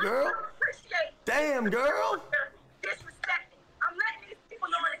go, girl. Damn, girl. Disrespecting. I'm letting these people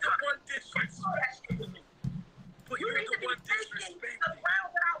know in the comments. You need to be thinking the ground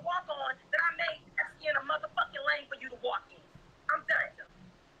that I walk on, that I made in a motherfucking lane for you to walk in. I'm done.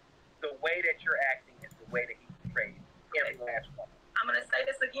 The way that you're acting is the way that he portrays every last one. I'm gonna say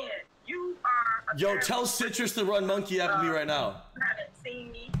this again. You are. Yo, tell Citrus to run monkey after me right now. You haven't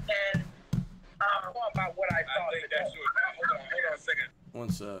seen me, and about what I saw. Hold on a second. One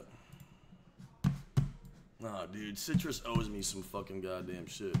sec. Nah, dude, Citrus owes me some fucking goddamn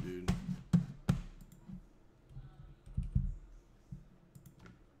shit, dude.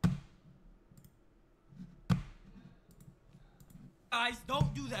 Guys,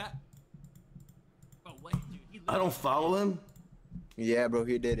 don't do that. Oh wait, dude. I don't follow him? Yeah, bro,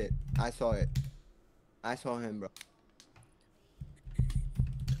 he did it. I saw it. I saw him, bro.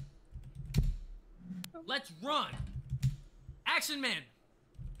 Let's run. Action Man.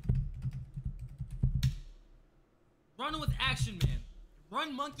 Run with Action Man.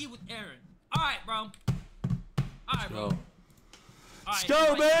 Run monkey with Aaron. All right, bro. All right, bro. Let's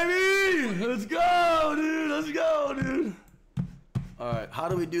go, baby! Let's go, dude! Let's go, dude! Alright, how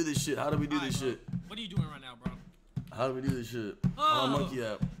do we do this shit? How do we do this shit? What are you doing right now, bro? How do we do this shit? On monkey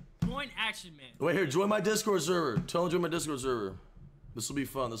app. Join Action Man. Wait, here, join my Discord server. Tell him to join my Discord server. This will be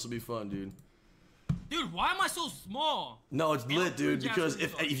fun. This will be fun, dude. Dude, why am I so small? No, it's lit, dude, because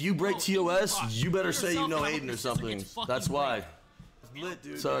if you break TOS, you better say you know Aiden or something. That's why. It's lit,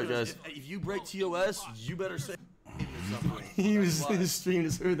 dude. Sorry, guys. If you break TOS, you better say Aiden or something. He was in his stream,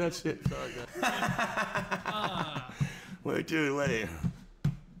 just heard that shit. Sorry, guys. Wait, dude, wait.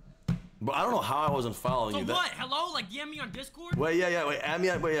 But I don't know how I wasn't following you. So what? Hello? Like, DM me on Discord? Wait, yeah, wait, add me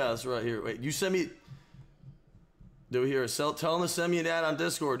on, wait, yeah, that's right here. Wait, you send me, dude, here, tell him to send me an ad on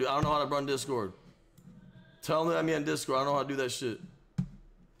Discord, dude. I don't know how to run Discord. Tell him to add me on Discord. I don't know how to do that shit.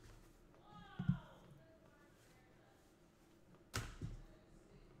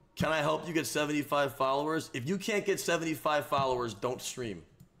 Can I help you get 75 followers? If you can't get 75 followers, don't stream.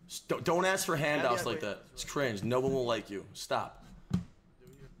 Don't ask for handouts like that. It's cringe. No one will like you. Stop.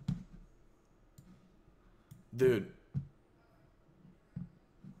 Dude.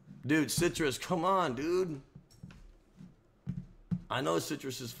 Dude, Citrus, come on, dude. I know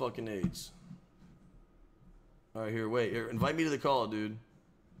Citrus is fucking AIDS. Alright, here, wait. Here, invite me to the call, dude.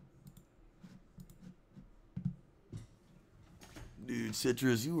 Dude,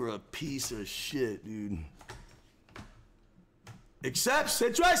 Citrus, you were a piece of shit, dude. Accept,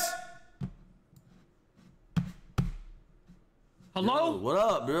 Citrus! Hello? Yo, what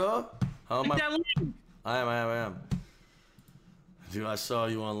up, bro? How am Click I? that link. I am. Dude, I saw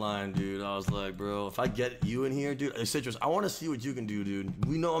you online, dude. I was like, bro, if I get you in here, dude, Citrus, I want to see what you can do, dude.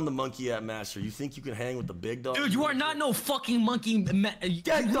 We know I'm the monkey app master. You think you can hang with the big dog? Dude, you are not no fucking monkey. Get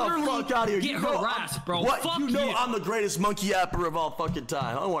the fuck out of here. Get You know harassed, bro. What? Fuck you know you. I'm the greatest monkey apper of all fucking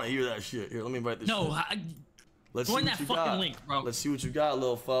time. I don't want to hear that shit. Here, let me write this No, shit. Let's join see that what you fucking got. link, bro. Let's see what you got,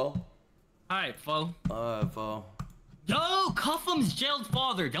 little foe. Alright, foe. Alright, foe. Yo, Cuffham's jailed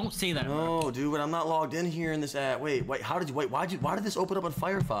father. Don't say that. No, dude, but I'm not logged in here in this app. Wait, how did you why did this open up on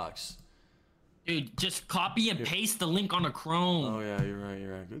Firefox? Dude, just copy and paste the link on the Chrome. Oh yeah, you're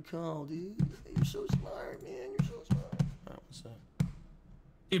right. Good call, dude. You're so smart, man. You're so smart. Alright, what's that?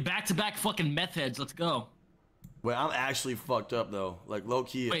 Dude, back-to-back fucking meth heads. Let's go. Wait, I'm actually fucked up though. Like low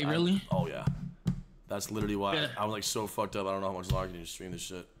key. Wait, really? Oh yeah. That's literally why Yeah. I'm like so fucked up. I don't know how much longer you stream this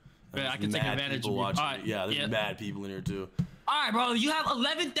shit. And Yeah, I there's can take mad advantage people of you. watching Alright, it. Yeah, there's yeah. mad people in here too. Alright, bro. You have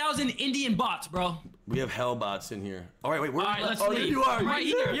 11,000 Indian bots, bro. We have hellbots in here. All right, wait. Where? Alright, let's oh, leave. there you are. Right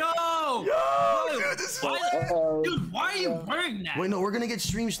You're here. Yo! dude, this is Dude, why are you wearing that? Wait, no, we're gonna get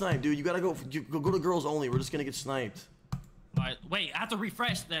stream sniped, dude. You gotta go to girls only. We're just gonna get sniped. Alright, wait. I have to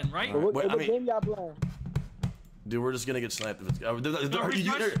refresh then, right? Wait, I mean, game y'all playing? dude, we're just gonna get sniped. If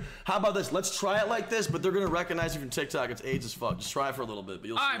it's, how about this? Let's try it like this, but they're gonna recognize you from TikTok. It's AIDS as fuck. Just try it for a little bit, but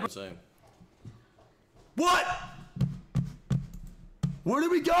you'll see what I'm saying. What? Where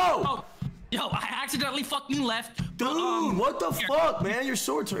did we go? Oh, yo, I accidentally fucking left. Dude, what the fuck, man? You're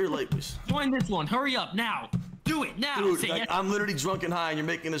so late. Join this one. Hurry up now. Do it now. Dude, Say like, yes. I'm literally drunk and high, and you're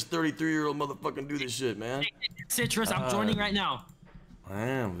making this 33-year-old motherfucking do this shit, man. Citrus, I'm joining right now. I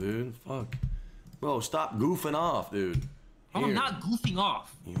am, dude. Fuck. Bro, stop goofing off, dude. Oh, I'm not goofing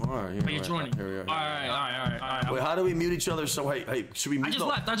off. You are. Here, But you're joining. Here we are. Alright. Wait, how do we mute each other? So, hey, should we mute? I just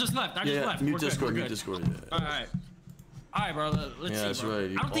left. I just left. Mute We're Discord. good. Mute Discord. Yeah. Alright, bro. Let's see, that's bro.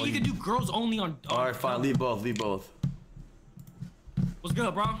 right. I don't think you can do girls only on. All right, fine. Leave both. What's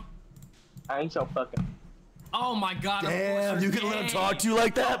good, bro? I ain't so fucking. Oh my god. Damn, you can let him talk to you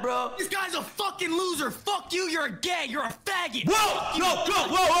like that, bro? This guy's a fucking loser. Fuck you. You're a gay. You're a faggot.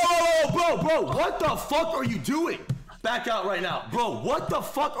 Whoa, bro. What the fuck are you doing? Back out right now. Bro, what the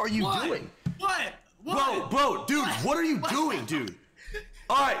fuck are you doing? What? Bro, dude, what are you doing, dude?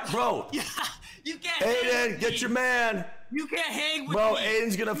 All right, bro. You can't hang Aiden, with get me. your man. You can't hang with Bro, me.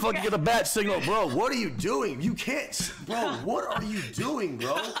 Aiden's gonna fucking get a bat signal. Bro, what are you doing? You can't. Bro, what are you doing,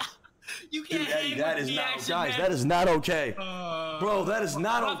 bro? You can't Dude, hang Eddie, that with is me, not, Action guys, Man. that is not okay. Bro, that is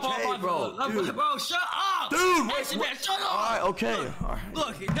not okay, bro. Dude, Bro, shut up. Dude, Action Man, shut up. all right, okay. All right.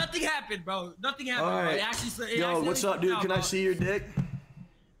 Look, nothing happened, bro. Nothing happened. All Bro. right. It actually, Yo, what's up, dude? Can I see your dick?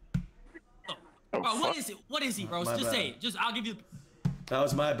 Bro, what is it? What is he, bro? My Just bad. say it. Just, I'll give you. That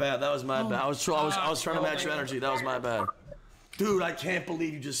was my bad. I was trying to match your energy. That was my bad. Dude, I can't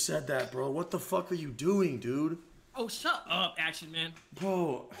believe you just said that, bro. What the fuck are you doing, dude? Oh, shut up, Action Man.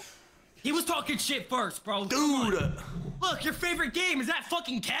 Bro. He was talking shit first, bro. Dude. Look, your favorite game is that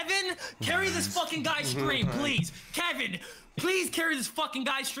fucking Kevin? Carry this fucking guy's stream, please. Kevin, please carry this fucking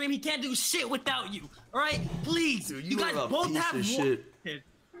guy's stream. He can't do shit without you. All right, please. Dude, you guys are a both piece have of one. shit.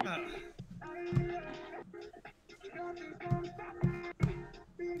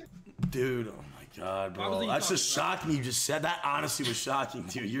 Dude, oh my god, Why was bro. he That's just talking, shocking you just said that. Honestly was shocking,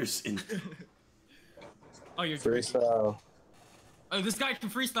 dude. You're in. Oh, you're Freestyle. Oh, this guy can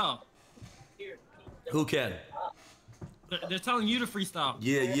freestyle. Who can? They're telling you to freestyle.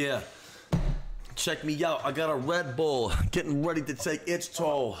 Yeah. Check me out. I got a Red Bull getting ready to take its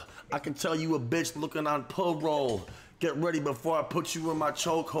toll. I can tell you a bitch looking on parole. Get ready before I put you in my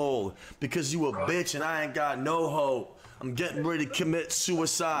chokehold. Because you a bitch and I ain't got no hope. I'm getting ready to commit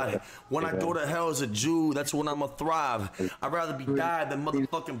suicide. When I go to hell as a Jew, that's when I'ma thrive. I'd rather be died than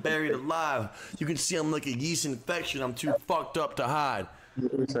motherfucking buried alive. You can see I'm like a yeast infection. I'm too fucked up to hide.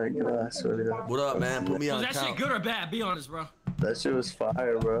 What up, man? Put me Was on that shit count. good or bad? Be honest, bro. That shit was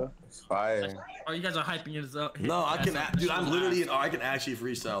fire, bro. It's fire. Oh, you guys are hyping it up. No, I can, dude. I'm literally, I can actually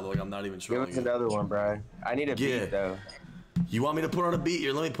freestyle though. Like I'm not even trying. Give us another one, bro. I need a beat though. You want me to put on a beat?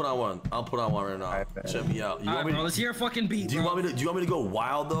 Here, let me put on one. I'll put on one right now. Check me out. You All want right, me bro. to, Let's hear a fucking beat, do you bro. want me to? Do you want me to go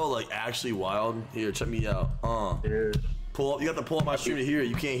wild though? Like actually wild? Here, check me out. Pull up. You got to pull up my stream to hear it.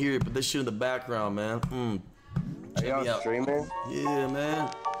 You can't hear it, but this shit in the background, man. Check Are me y'all out. streaming? Yeah, man.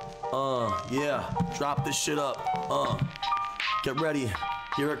 Yeah. Drop this shit up. Get ready.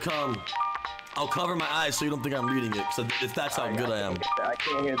 Here it come. I'll cover my eyes so you don't think I'm reading it. So if that's how good I am. I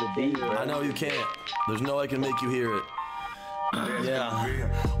can't hear the beat, bro. I know you can't. There's no way I can make you hear it.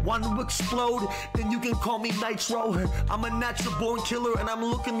 Yeah. Want to explode? Then you can call me Nitro. I'm a natural born killer and I'm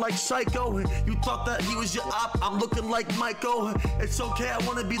looking like Psycho. You thought that he was your op, I'm looking like Myko. It's okay, I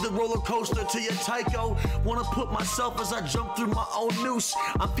want to be the roller coaster to your Tycho. Want to put myself as I jump through my own noose.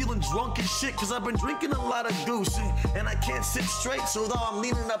 I'm feeling drunk as shit cause I've been drinking a lot of goose. And I can't sit straight so though I'm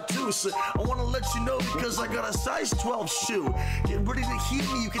leaning up too. So I want to let you know because I got a size 12 shoe. Get ready to hear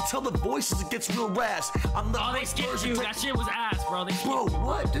me, you can tell the voices, it gets real rash. I'm the they skipped you, that shit was ass, bro. They bro,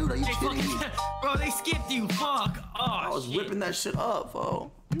 what, dude? Are you kidding me? Bro, they skipped you, fuck. Oh, I was whipping that shit up,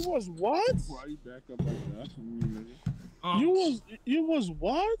 bro. You was what? Why you back up like that? You was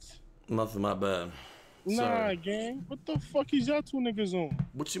what? Nothing, my bad. Nah, Sorry. gang. What the fuck is y'all two niggas on?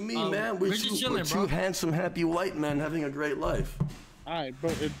 What you mean, man? We're two handsome, happy white men having a great life. Alright, bro.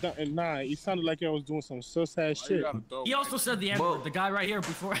 It sounded like y'all was doing some sus ass shit. He also said the N-word, the guy right here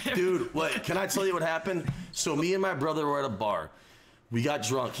before. Dude, wait, can I tell you what happened? So me and my brother were at a bar. We got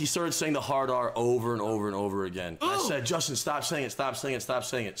drunk. He started saying the hard R over and over and over again. I said, Justin, stop saying it, stop saying it, stop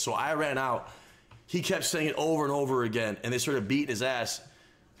saying it. So I ran out. He kept saying it over and over again, and they started beating his ass.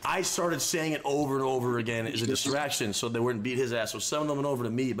 I started saying it over and over again as a distraction so they wouldn't beat his ass. So some of them went over to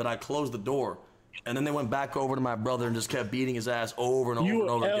me, but I closed the door. And then they went back over to my brother and just kept beating his ass over and over and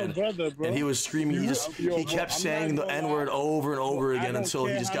over again. Brother, bro. And he was screaming. He kept saying the N-word over and over again until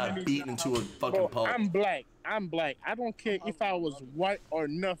he just got beaten into a fucking pulp. I'm black. I don't care if I was white or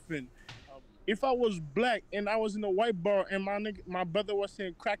nothing. If I was black and I was in a white bar and my brother was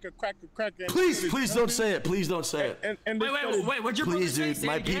saying cracker, cracker, cracker. Please don't say it. Please don't say it. Wait, what'd your brother say? Dude,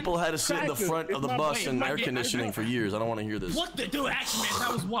 my people had to sit in the front of the bus in air conditioning for years. I don't want to hear this. What the dude? Actually, man,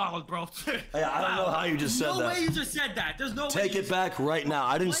 that was wild, bro. Yeah, I don't know how you just said that. No way you just said that. There's no way. Take it back right now.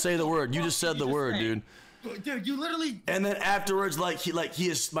 I didn't say the word. You just said the word, dude. Dude, you literally. And then afterwards, my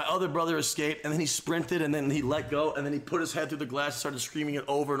other brother escaped, and then he sprinted, and then he let go, and then he put his head through the glass and started screaming it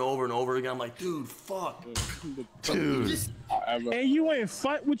over and over and over again. I'm like, dude, fuck, dude. And you ain't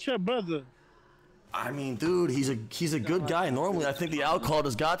fight with your brother. I mean, dude, he's a good guy. Normally, I think the alcohol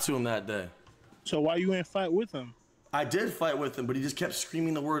just got to him that day. So why you ain't fight with him? I did fight with him, but he just kept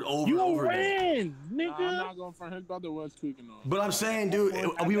screaming the word over and over again. Nigga. I'm not going for his brother was tweaking on. But I'm saying, dude,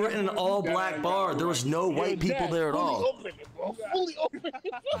 we were in an all-black bar. There was no white people there at all. Fully open.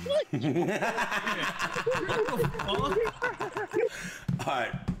 All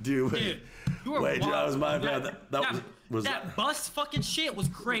right, dude. Wait, that was my bad. That bus fucking shit was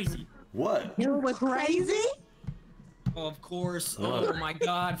crazy. What? You was crazy? Of course. Oh my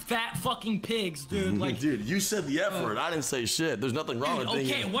god. Fat fucking pigs, dude. Like, dude, you said the F word. I didn't say shit. There's nothing wrong with it.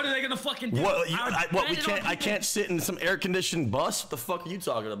 Okay, what are they gonna fucking do? I can't sit in some air-conditioned bus? What the fuck are you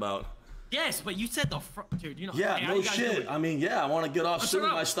talking about? Yes, but you said the dude, you know. Yeah, hey, no shit. I mean, yeah, I want to get off soon.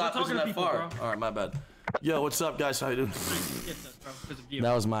 My stop isn't that far. All right, my bad. Yo, what's up, guys? How you doing?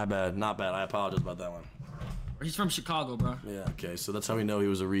 That was my bad. Not bad. I apologize about that one. He's from Chicago, bro. Yeah, okay. So that's how we know he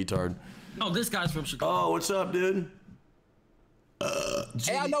was a retard. No, this guy's from Chicago. Oh, what's up, dude?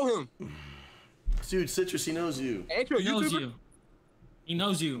 Hey, I know him. Dude, Citrus, he knows you. Ain't you a YouTuber? He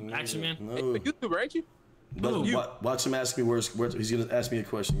knows you, Action Man. No. Hey, a YouTuber, ain't you? But watch him ask me where he's gonna ask me a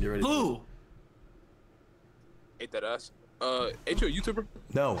question. Get ready. Who? Ain't that us? Ain't you a YouTuber?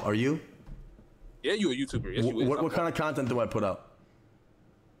 No, are you? Yeah, you a YouTuber. Yes, you is. What kind of content do I put out?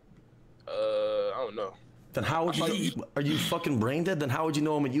 I don't know. Then how would you? Are you fucking brain dead? Then how would you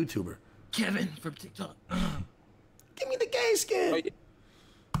know I'm a YouTuber? Kevin from TikTok. Give me the gay skin. Oh,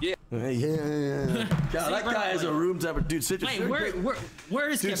 yeah. Yeah. God, that guy has a room temperature. Dude, Citrus. Wait, where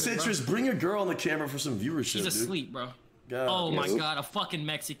is dude, Kevin, Citrus, bring your girl on the camera for some viewership. She's asleep, bro. God, oh my god, a fucking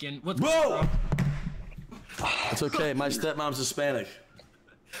Mexican. What's bro? It's okay. My stepmom's Hispanic.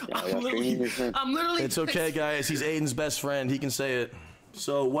 I'm literally. It's okay, guys. He's Aiden's best friend. He can say it.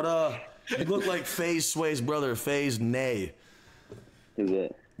 So what? You look like FaZe Sway's brother, FaZe Nay. Who's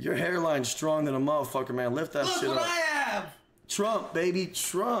that? Your hairline's strong than a motherfucker, man. Lift that shit up. Look what I have. Trump, baby,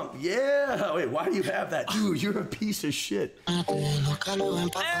 Trump. Yeah. Wait, why do you have that? Dude, you're a piece of shit. Hey!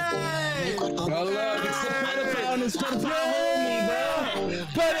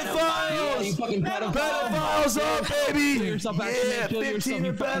 Pedophiles! Pedophiles up, baby! Yeah, 15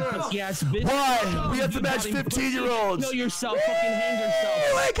 or better. Why? We have to match 15-year-olds. Kill yourself, fucking hang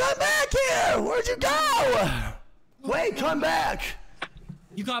yourself. Wait, come back here! Where'd you go? Wait, come back!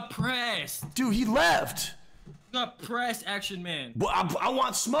 You got pressed. Dude, he left. You got pressed, Action Man. Well, I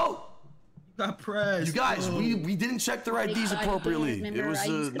want smoke. You got pressed. You guys, we didn't check the IDs appropriately. It was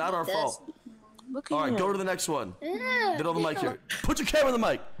not our fault. All right, go to the next one. Get on the mic here. Put your camera on the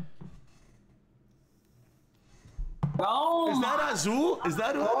mic. Oh, is that Azul? Is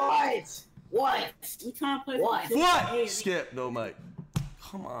that who? What? What? We trying to play what? What? Skip, no mic.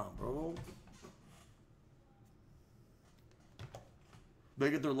 Come on, bro.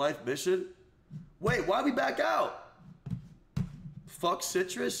 Make it their life mission? Wait, why we back out? Fuck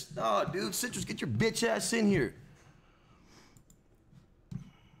Citrus? Nah, dude, Citrus, get your bitch ass in here.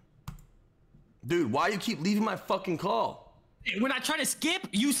 Dude, why you keep leaving my fucking call? When I try to skip,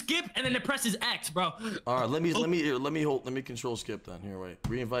 you skip, and then it presses X, bro. All right, let me control skip then. Here, wait,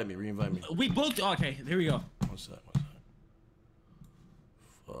 re-invite me. We both. Okay, here we go. What's that?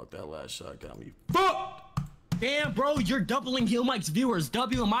 Fuck, that last shot got me. Fuck! Damn, bro, you're doubling Heel Mike's viewers.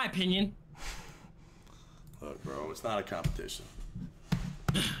 W, in my opinion. Look, bro, it's not a competition.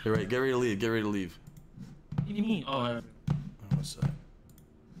 All right, get ready to leave. What do you mean? Oh, what's that?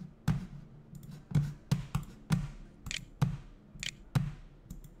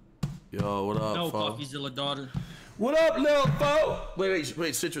 Yo, what up, no, fo? Coffeezilla daughter. What up, little fo?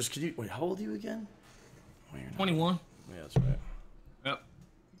 Wait, Citrus, can you wait? How old are you again? 21. Yeah, that's right. Yep.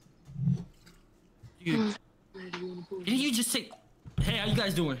 Did you just say, "Hey, how you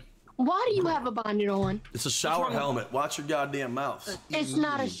guys doing?" Why do you have a bonnet on? It's a shower helmet. Watch your goddamn mouth. It's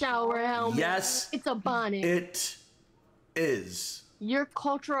not a shower helmet. Yes. It's a bonnet. It is. You're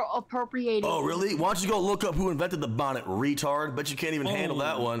cultural appropriating. Oh, really? Why don't you go look up who invented the bonnet, retard? Bet you can't even handle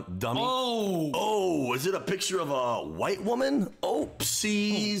that one, dummy. Oh, is it a picture of a white woman?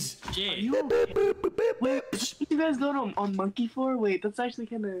 Oopsies. What you guys going on Monkey for? Wait, that's actually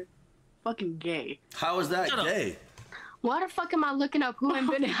kind of fucking gay. How is that gay? Why the fuck am I looking up who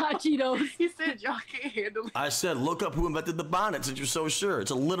invented hot Cheetos? He said y'all can't handle it. I said look up who invented the bonnet since you're so sure.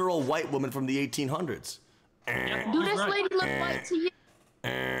 It's a literal white woman from the 1800s. Do this lady look white to you?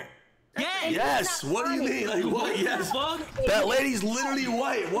 Yes. What do you mean? Like what? Yes. That lady's literally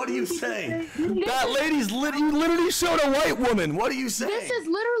white. What are you saying? That lady's you literally showed a white woman. What are you saying? This is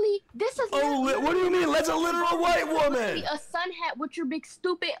literally. What do you mean? That's a literal white woman. A sun hat with your big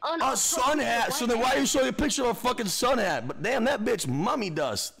stupid A sun hat. So then why are you showing a picture of a fucking sun hat? But damn, that bitch mummy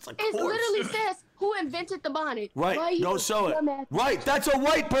dust. It's like it literally says who invented the bonnet. Right. Don't show it. Right. That's a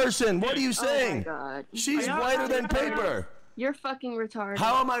white person. What are you saying? Oh my God. She's whiter than paper. You're fucking retarded.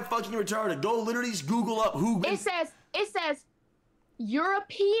 How am I fucking retarded? Go literally Google up who. It says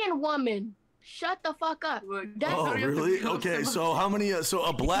European woman. Shut the fuck up. Oh, really? Okay, so how many, so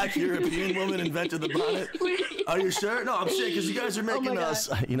a black European woman invented the bonnet? Are you sure? No, I'm saying because you guys are making us,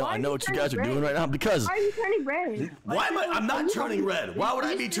 you know, I know what you guys are doing right now because. Why are you turning red? Why am I'm not turning red. Why would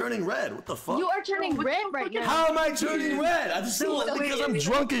I be turning red? What the fuck? You are turning red right now. How am I turning red? I just because I'm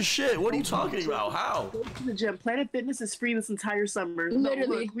drunk as shit. What are you talking about? How? Go to the gym. Planet Fitness is free this entire summer. Literally.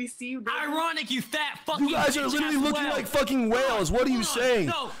 No, look, we see you. Ironic, you fat fucking. You guys are literally looking like fucking whales. What are you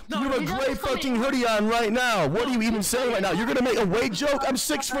saying? You have a gray fucking hoodie on right now. What are you even saying right now? You're gonna make a weight joke? I'm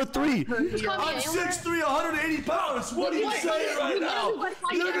 6'3". I'm 6'3", 180 pounds. What are you saying right now?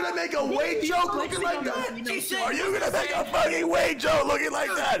 You're gonna make a weight joke looking like that? Are you gonna make a fucking weight joke looking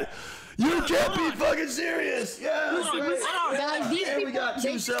like that? You can't be fucking serious. Yeah. And we got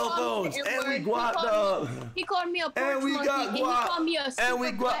 2 cell phones. And we got He called me a porch and we got monkey, and he called me a and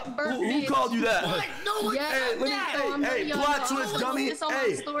we got who called you that? Hey, plot twist, dummy.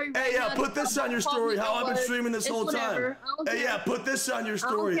 Hey, yeah, put this on your story. How I've been streaming this whole time. Hey, yeah, put this on your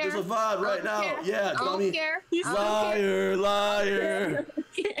story. There's a VOD right now. Yeah, dummy. Liar.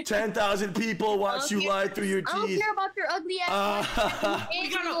 10,000 people watch you lie through your teeth. I don't care about your ugly ass.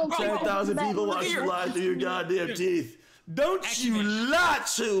 10,000 people watch you lie through your goddamn teeth. Don't you lie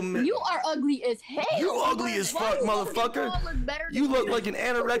to me. You are ugly as hell. You ugly as fuck, motherfucker. You look like an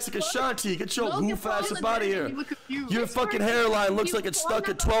anorexic Ashanti. Get your goof ass up out of here. Your fucking hairline looks like it's stuck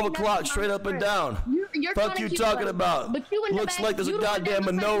at 12 o'clock straight up and down. Fuck you talking about? Looks like there's a goddamn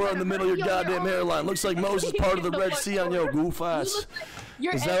menorah in the middle of your goddamn hairline. Looks like Moses part of the Red Sea on your goof ass.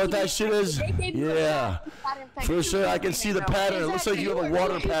 Is that what that shit is? Yeah. For sure, I can see the pattern. It looks like you have a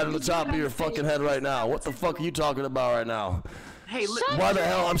water pattern on the top of your fucking head right now. What the fuck are you talking about right now? Hey, why the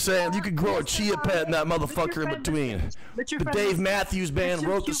hell I'm saying you could grow a chia pet in that motherfucker in between. The Dave Matthews Band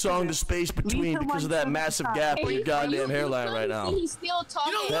wrote the song "The Space Between" because of that massive gap on your goddamn hairline right now.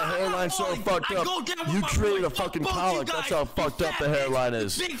 That hairline's so fucked up. You created a fucking colic. That's how fucked up the hairline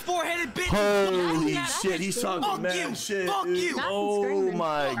is. Big foreheaded bitch. Holy shit, he's talking mad shit, dude. Oh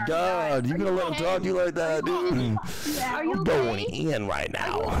my god, you gonna let him talk to you like that, dude? I'm going in right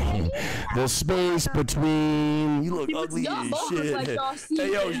now. The space between. You look ugly as shit. look like y'all see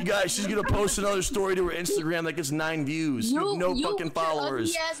Hey, yo, it. you guys, she's gonna post another story to her Instagram that gets 9 views. You have no fucking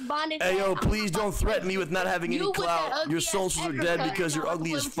followers. Hey, yo, please don't threaten me with not having any clout. Your socials are dead because you're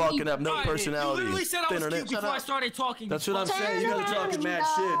ugly as fuck and have no personality. You literally said I was cute before I started talking. That's what I'm saying. You guys are talking mad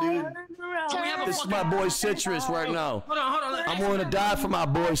shit, dude. This is my boy Citrus right now. Hold on. I'm willing to die for my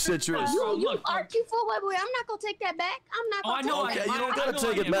boy Citrus. You are cute for white boy. I'm not gonna take that back. I'm not gonna take Okay, that you don't back.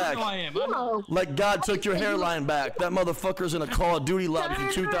 gotta take it back. No. Like God took your hairline back. That motherfucker's in a Call of Duty lobby from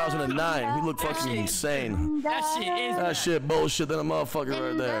 2009. He looked fucking insane. That shit bullshit than a motherfucker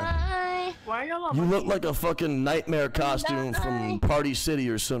right there. Why y'all You look like a fucking nightmare costume from Party City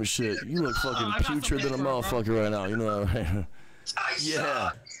or some shit. You look fucking putrid than a motherfucker right now. You know that, right? Yeah.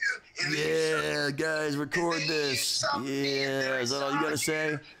 Yeah, guys, record this. Yeah, is that all you gotta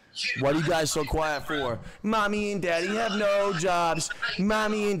say? What are you guys so quiet for? Mommy and Daddy have no jobs.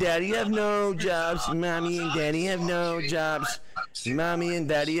 Mommy and Daddy have no jobs. Mommy and Daddy have no jobs. Mommy and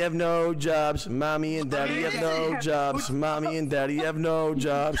Daddy have no jobs. Mommy and Daddy have no jobs. Mommy and Daddy have no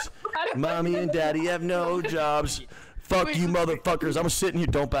jobs. Mommy and Daddy have no jobs. Fuck you motherfuckers. I'm sitting here.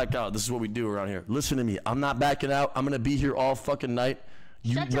 Don't back out. This is what we do around here. Listen to me. I'm not backing out. I'm gonna be here all fucking night.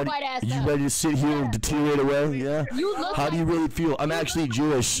 You Shut your white ass up. ready to sit here and deteriorate away? Yeah? You look How do you really feel? I'm actually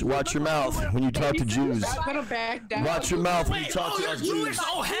Jewish. Watch your mouth when you talk to Jews. Watch your mouth when you talk to us Jews.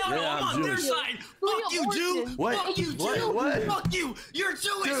 Oh, hell no, Yeah, I'm I'm on their Jewish. side. Fuck you, Jew. What? Fuck you, What? Jew. What? Fuck you. You're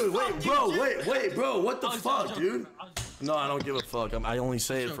Jewish. Dude, Fuck wait, you, bro, Jew. bro. What the fuck, dude? No, I don't give a fuck. I only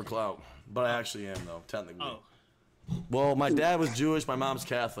say it for clout. But I actually am, though, technically. Well, my dad was Jewish, my mom's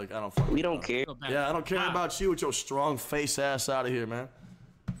Catholic. I don't fucking We don't care. Yeah, I don't care about you with your strong face ass out of here, man.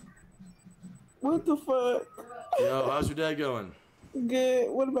 What the fuck? Yo, how's your day going? Good.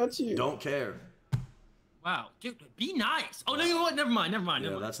 What about you? Don't care. Wow, dude, be nice. Oh no, you know what? Never mind.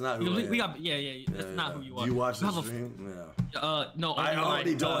 Yeah, that's not who we, I am. we got. Yeah. That's not who you are. Do you watch the have a- stream? Yeah. No. I only already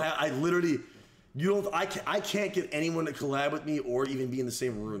like, don't have. I literally. You don't. I can't get anyone to collab with me or even be in the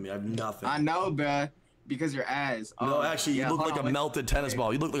same room with me. I have nothing. I know, bruh. Because your ass. No, actually, you look like a melted tennis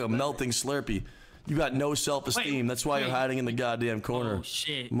ball. You look like a melting Slurpee. You got no self-esteem. That's why you're hiding in the goddamn corner. Oh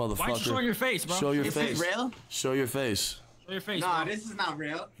shit, motherfucker. Why you showing your face, bro? Show your Is face. this real? Show your face. Show your face. Nah, bro. this is not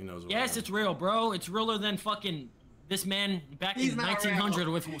real. He knows. Yes, it's real, bro. It's realer than fucking this man back He's in not 1900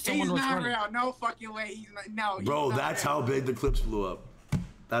 real. with He's someone was not running. real. No fucking way. He's not. No. he's Bro, not that's real. how big the clips blew up.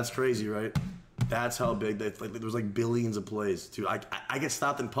 That's crazy, right? That's how big they like. There was like billions of plays, too. I get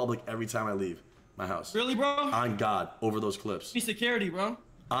stopped in public every time I leave my house. Really, bro? On God, over those clips. Be security, bro.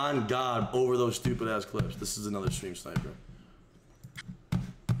 On God, over those stupid ass clips. This is another stream sniper.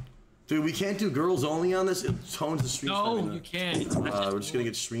 Dude, we can't do girls only on this. It tones the stream sniper. No, you can't. We're just gonna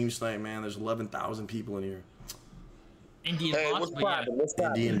get stream snipe, man. There's 11,000 people in here. Indian bots, but yeah.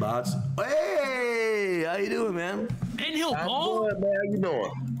 Indian bots. Hey, how you doing, man? Ben Hill Ball? Good, man. How you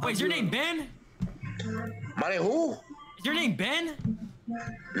doing? Wait, is your name Ben? My name who? Is your name Ben?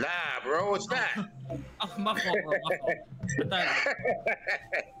 Nah, bro, it's not. Oh, my fault, bro. My fault. I thought-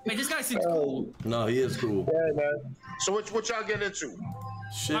 Wait, this guy seems cool. No, he is cool. Yeah, man. So what y'all getting into?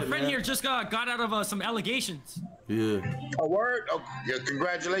 Shit, My friend man. here just got out of some allegations. Yeah. A word? Oh, yeah,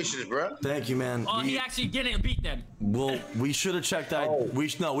 congratulations, bro. Thank you, man. Oh, he actually didn't beat them. Well, we should have checked we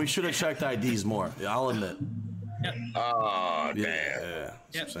should have checked IDs more. Yeah, I'll admit. Oh, damn. Yeah.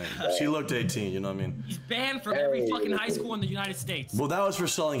 That's what I'm saying. She looked 18. You know what I mean? He's banned from every fucking high school in the United States. Well, that was for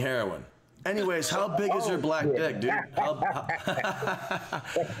selling heroin. Anyways, how big is your black dick, dude?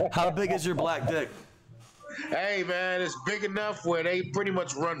 How big is your black dick? Hey, man, it's big enough where they pretty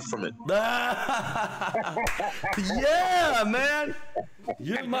much run from it. Yeah, man.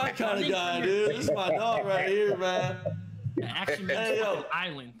 You're my kind of guy, dude. This is my dog right here, man. Action Hey, yo. Man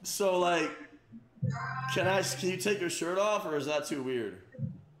Island. So, like, can you take your shirt off, or is that too weird?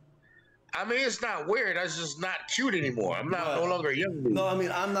 I mean, it's not weird. That's just not cute anymore. I'm not no longer young. No, I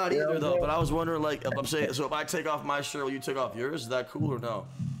mean, I'm not You know either, what though. I'm But I was wondering, like, if I'm saying, so if I take off my shirt, will you take off yours? Is that cool or no?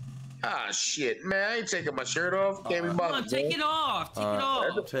 Ah, shit, man. I ain't taking my shirt off. Can't be bothered. Come on, take it off. Take it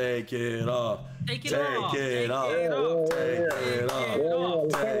off. Take it off. Take it Take off. it off. Take it off. Take it off.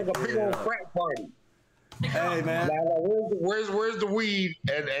 It's like a big Take old it off. frat party. Hey, man. Where's the weed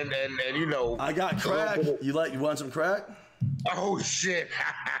and you know? I got crack. You want some crack? Oh shit!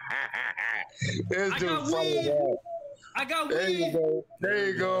 This I dude got funny, weed. man. I got There you weed. go. There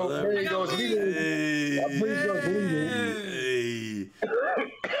you go. There you go.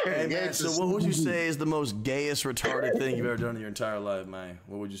 Hey, man, so what would you say is the most gayest, retarded thing you've ever done in your entire life, man?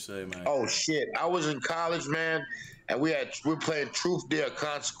 What would you say, man? Oh shit! I was in college, man, and we were playing Truth, Dare,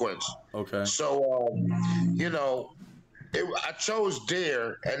 Consequence. Okay. So, you know, I chose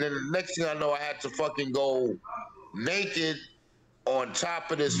Dare, and then the next thing I know, I had to fucking go naked on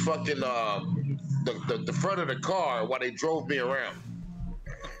top of this fucking the front of the car while they drove me around.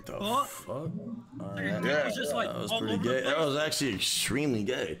 The fuck? All right. Yeah. That was pretty gay. That was actually extremely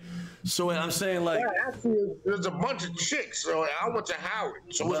gay. So wait, I'm saying like, yeah, actually, there's a bunch of chicks. So I went to Howard,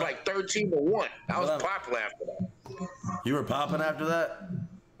 so it was like 13-1. I was popular after that. You were popping after that?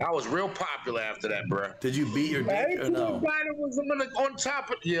 I was real popular after that, bro. Did you beat your dick or no? Was on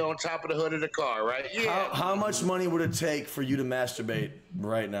top of the hood of the car, right? Yeah. How much money would it take for you to masturbate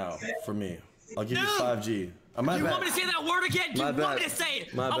right now? For me, I'll give you 5G. You want me to say that word again? Do you want me to say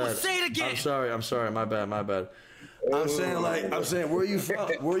it? I will say it again. I'm sorry. My bad. I'm saying, where are you from?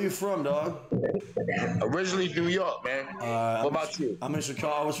 Where are you from, dog? Originally New York, man. What about you? I'm in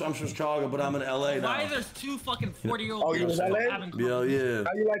Chicago. I'm from Chicago, but I'm in LA now. Why there's two fucking 40-year-olds? Oh, you in LA? Yeah.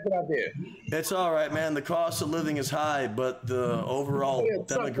 How you like it out there? It's all right, man. The cost of living is high, but the overall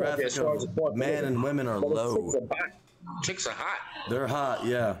demographic of men and women are low. Chicks are hot. They're hot,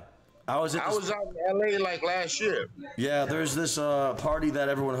 yeah. I was out in LA like last year. Yeah, there's this party that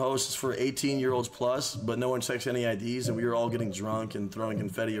everyone hosts for 18-year-olds plus, but no one checks any IDs, and we were all getting drunk and throwing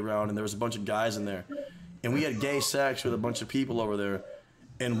confetti around, and there was a bunch of guys in there. And we had gay sex with a bunch of people over there,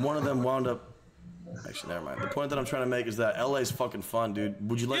 and one of them wound up... Actually, never mind. The point that I'm trying to make is that LA's fucking fun, dude.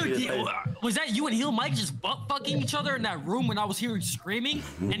 Would you like me to pay... Was that you and Heel Mike just butt fucking each other in that room when I was hearing screaming?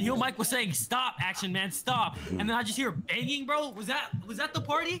 And Heel Mike was saying, "Stop, Action Man, stop!" And then I just hear banging, bro. Was that the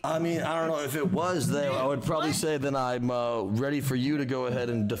party? I mean, I don't know if it was there. I would probably say then I'm ready for you to go ahead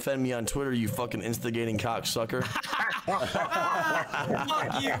and defend me on Twitter, you fucking instigating cocksucker. Fuck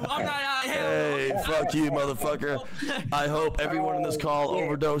you. I'm not out here. Hey, fuck you, motherfucker. I hope everyone in this call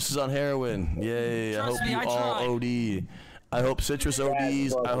overdoses on heroin. Yay. I hope you all OD. I hope Citrus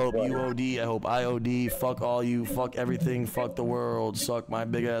ODs. I hope you OD. I hope I OD. Fuck all you. Fuck everything. Fuck the world. Suck my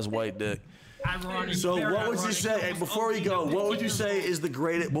big ass white dick. So what would you say? Hey, before you go, what would you say is the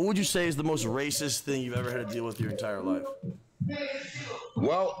greatest? What would you say is the most racist thing you've ever had to deal with your entire life?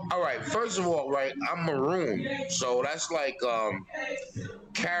 Well, all right. First of all, right, I'm Maroon, so that's like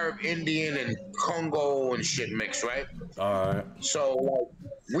Carib Indian and Congo and shit mixed, right? All right. So like,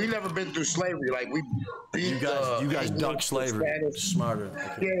 we never been through slavery. Like we beat you guys ducked slavery. Smarter.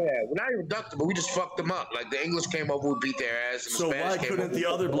 Okay. Yeah, we're not even ducked them, but we just fucked them up. Like the English came over, we beat their ass. And so why couldn't the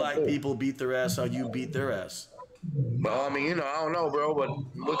other black people beat their ass how you beat their ass? Well, I mean, you know, I don't know, bro, but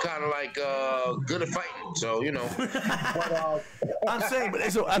we're kind of like good at fighting, so you know. But, I'm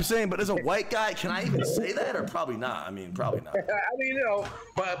saying, but as a white guy, can I even say that, or probably not? I mean, probably not. I mean, you know,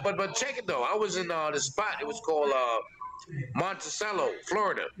 but check it though. I was in this spot. It was called Monticello,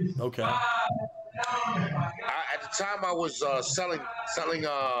 Florida. Okay. At the time, I was selling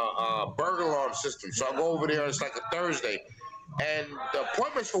burglar alarm systems. So I go over there. It's like a Thursday. And the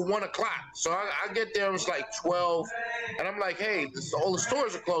appointment's for 1 o'clock. So I get there, it's like 12. And I'm like, hey, all the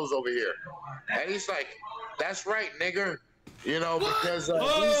stores are closed over here. And he's like, that's right, nigger. You know, because okay.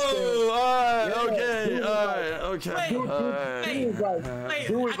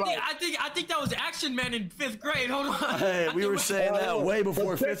 I think that was Action Man in 5th grade. Hold on. Hey, we were saying that way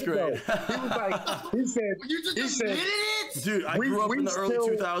before 5th grade. He was like, he said, dude, I grew up in the early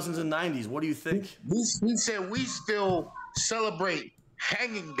 2000s and 90s. What do you think? He said, we still celebrate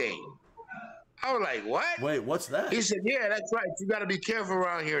Hanging Day. I was like, what? Wait, what's that? He said, yeah, that's right. You got to be careful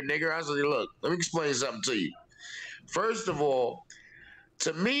around here, nigger. I said, look, let me explain something to you. First of all,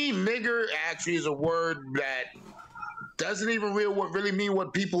 to me, nigger actually is a word that doesn't even really mean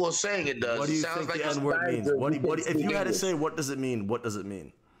what people are saying it does. What do you sounds think like the N-word means? If you had to say, what does it mean? What does it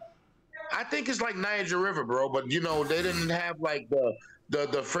mean? I think it's like Niagara River, bro. But you know, they didn't have like the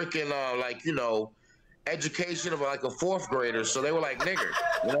freaking like, you know, education of like a 4th grader, so they were like nigger.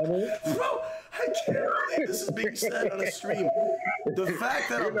 You know what I mean? Bro, I can't believe this is being said on a stream. The fact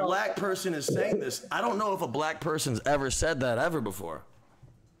that a black person is saying this, I don't know if a black person's ever said that ever before.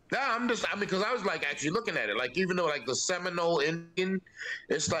 Nah, I mean, because I was like actually looking at it, like even though like the Seminole Indian,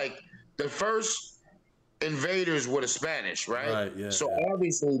 it's like the first invaders were the Spanish, right? Right, yeah. So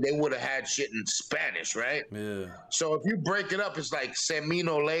obviously they would have had shit in Spanish, right? Yeah. So if you break it up, it's like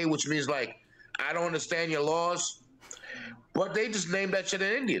Seminole, which means like, I don't understand your laws, but they just named that shit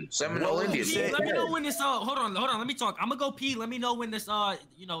an Indian, Seminole Indian. Let me know when this. Hold on. Let me talk. I'm gonna go pee. Let me know when this.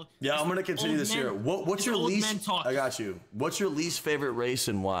 You know. Yeah, I'm gonna continue this here. What's your least? I got you. What's your least favorite race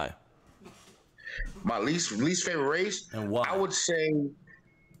and why? My least favorite race and why? I would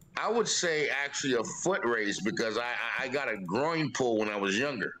say actually a foot race because I got a groin pull when I was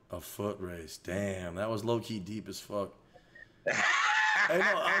younger. A foot race. Damn, that was low key deep as fuck. Hey,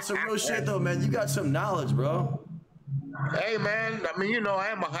 no, on some real shit though, man. You got some knowledge, bro. Hey man, I mean, you know, I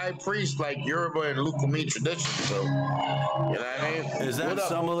am a high priest like Yoruba and Lukumi tradition, so you know what I mean? Is that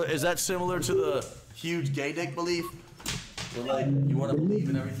similar? Is that similar to the huge gay dick belief? Where like you want to believe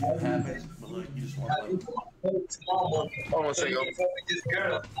in everything that happens, but like you just want to like. Hold on a second.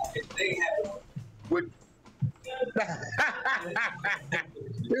 What?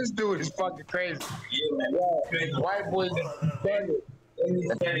 This dude is fucking crazy. White boys standing.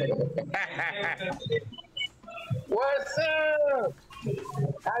 What's up?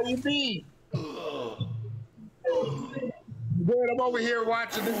 How you be? Good, I'm over here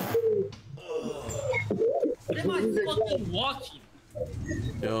watching this. What am I fucking watching?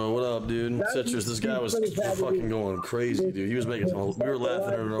 Yo, what up, dude? Citrus, this guy was fucking going crazy, dude. He was making some. We were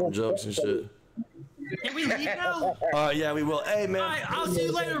laughing at our own jokes and shit. Can we leave now? Yeah, we will. Hey, man. All right, I'll see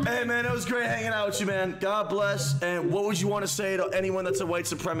you later, man. Hey, man, it was great hanging out with you, man. God bless. And what would you want to say to anyone that's a white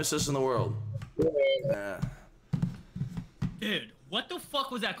supremacist in the world? Dude, what the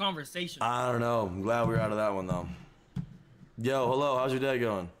fuck was that conversation? I don't know. I'm glad we were out of that one, though. Yo, hello. How's your day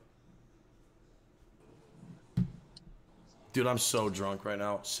going? Dude, I'm so drunk right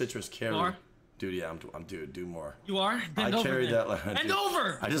now. Citrus carry. You are? Dude, yeah, I'm dude, do more. You are? Bend I over carried then. that. Bend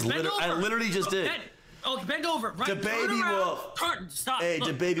over! I just Bend I over. literally just did. Bend over. Right. The baby wolf. Turn. Stop. Hey, Look,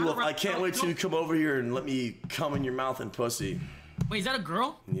 the baby turn wolf. around. I can't wait till you come over here and let me come in your mouth and pussy. Wait, is that a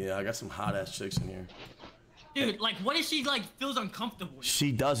girl? Yeah, I got some hot ass chicks in here. Dude, like, what if she like feels uncomfortable?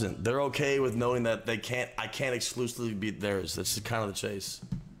 She doesn't. They're okay with knowing that I can't exclusively be theirs. That's kind of the chase.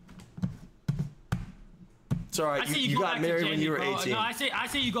 It's all right. You got married when you were 18. No, I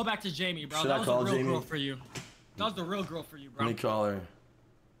say you go back to Jamie, bro. Should That I was call the real Jamie? girl for you. That was the real girl for you, bro. Let me call her.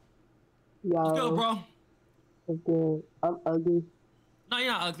 Let's go, bro. Okay, I'm ugly. No,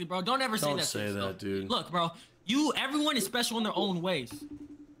 you're not ugly, bro. Don't ever say that. Don't say that, dude. Look, bro. Everyone is special in their own ways.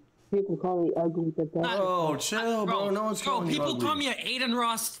 People call me ugly, but that's... Oh, chill, bro. No one's calling you ugly. People call me an Aiden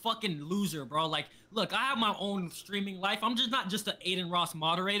Ross fucking loser, bro. Like, look, I have my own streaming life. I'm not just an Aiden Ross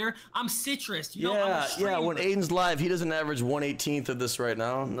moderator. I'm Citrus. You know, I'm a streamer. Yeah. When Aiden's live, he doesn't average 1/18 of this right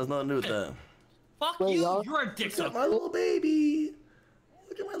now. There's nothing to do with that. Fuck you. You're a dick sucker. Look at my little baby.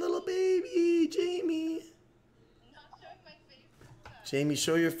 Look at my little baby, Jamie. Jamie,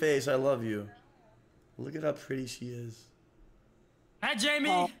 show your face. I love you. Look at how pretty she is. Hi,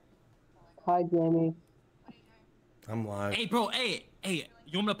 Jamie. Hi, Jamie. I'm live. Hey, bro. Hey. You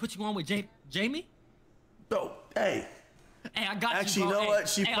want me to put you on with Jamie? No. Hey. Hey, I got Actually, you, bro. you know what?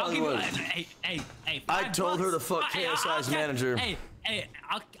 She probably would. Hey. I told her to fuck KSI's manager. Hey,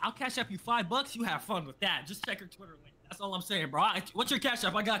 I'll cash up you $5. You have fun with that. Just check her Twitter link. That's all I'm saying, bro. What's your cash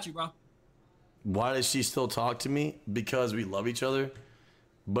up? I got you, bro. Why does she still talk to me? Because we love each other.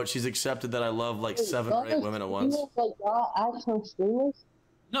 But she's accepted that I love like 7 or 8 women at once. Like y'all actual streamers?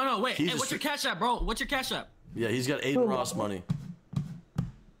 No, wait. Hey, what's your cash app, bro? What's your cash app? Yeah, he's got Aiden Ross money.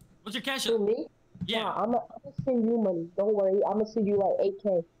 What's your cash app? Me? Yeah. Nah, I'm gonna send you money. Don't worry. I'm gonna send you like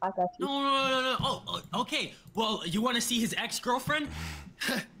 8K. I got you. No. Oh, okay. Well, you want to see his ex-girlfriend?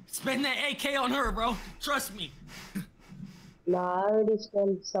 Spend that 8K on her, bro. Trust me. Nah, I already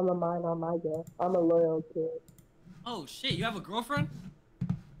spent some of mine on my girl. I'm a loyal kid. Oh, shit. You have a girlfriend?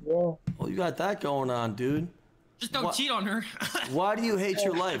 Yeah. Oh, you got that going on, dude. Just don't cheat on her. Why do you hate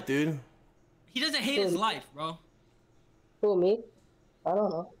your life, dude? He doesn't hate his life, bro. Who, me? I don't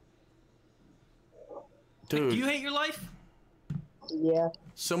know. Dude. Do you hate your life? Yeah.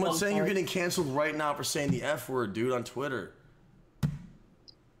 Someone's saying you're getting canceled right now for saying the F word, dude, on Twitter.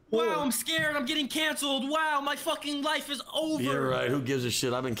 Wow, I'm scared. I'm getting canceled. Wow, my fucking life is over. You're right. Who gives a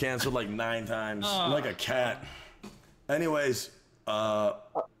shit? I've been canceled like 9 times. I'm like a cat. Anyways,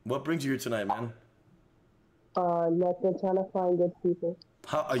 what brings you here tonight, man? Nothing. Trying to find good people.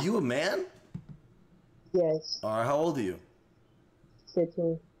 Are you a man? Yes. All right. How old are you?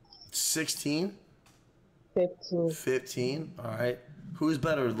 15. 16? 15. 15? All right. Who's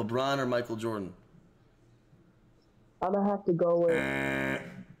better, LeBron or Michael Jordan? I'm gonna have to go with...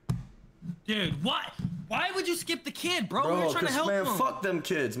 Dude, what? Why would you skip the kid, bro? Bro, We're trying to help man, him. fuck them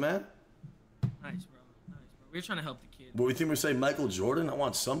kids, man. Nice, bro. We're trying to help the kid. But we think we say Michael Jordan? I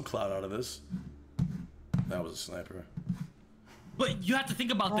want some clout out of this. That was a sniper. But you have to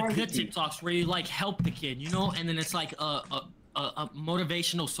think about the good TikToks where you like help the kid, you know, and then it's like a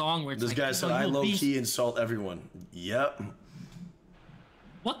motivational song where it's This like, guy said I low key insult everyone. Yep.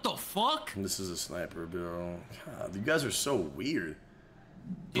 What the fuck? This is a sniper, bro. God, you guys are so weird.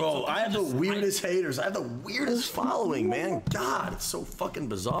 Bro, I have the weirdest haters. I have the weirdest following, man. God, it's so fucking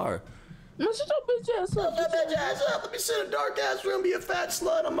bizarre. Man, shut your bitch ass up. Shut your bitch ass up. Let me sit in a dark ass room, be a fat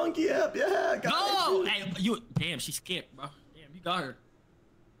slut, a monkey app. Yeah, No! Hey, damn, she skipped, bro. Damn, you got her.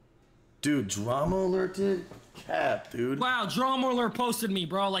 Dude, drama alerted? Cap, dude. Wow, Drama Alert posted me,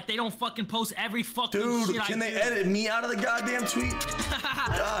 bro. Like, they don't fucking post every fucking Dude, shit can I they do. edit me out of the goddamn tweet?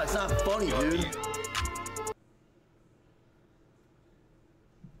 God, it's not funny, dude.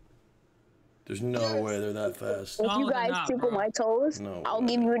 There's no way they're that fast. If you guys tickle my toes, No I'll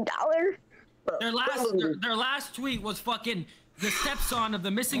give you $1. Their last tweet was fucking the stepson of the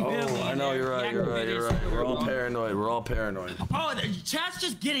missing Billy. I know, you're right. We're all paranoid. Oh, the chat's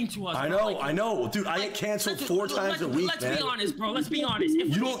just getting to us. I bro. know, dude. I get canceled 4 times a week, Let's man. be honest, bro. Let's be honest.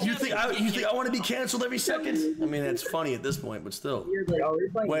 If You think I want to be canceled every second? I mean, it's funny at this point, but still.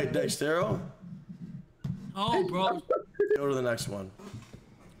 Wait, Dextero? Oh, bro. Go to the next one.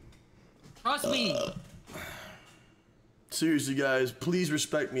 Trust me. Seriously, guys, please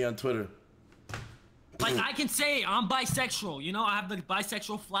respect me on Twitter. Like, I can say I'm bisexual. You know, I have the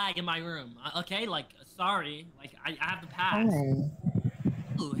bisexual flag in my room. Okay? Like, sorry. Like, I have the pass.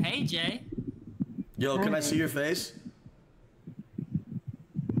 Ooh, hey, Jay. Yo, can I see your face?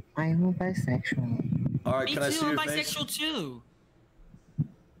 I'm a bisexual. All right, Me can I too, see your I'm face? bisexual too.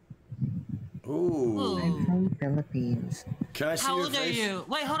 Ooh. I'm from Philippines. Can I see How your old face? are you?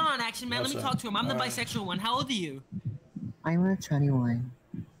 Wait, hold on, Action Man. What's Let me up? talk to him. I'm the All right. bisexual one. How old are you? I'm a 21,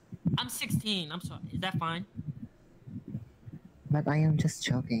 I'm 16. I'm sorry. Is that fine? but I am just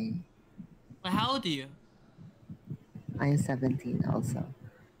joking. Wait, how old are you? I'm 17 also.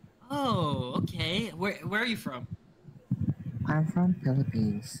 Oh, okay. Where are you from? I'm from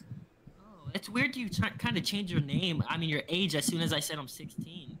Philippines. It's weird you kind of change your name. I mean, your age as soon as I said I'm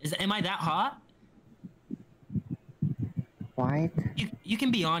 16. Am I that hot? What? You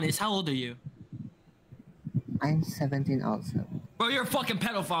can be honest. How old are you? I'm 17 also. Bro, you're a fucking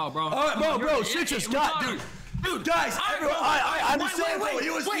pedophile, bro. All right, bro, You're Citrus, retarded. God, dude, guys, everyone, I understand, bro. Wait,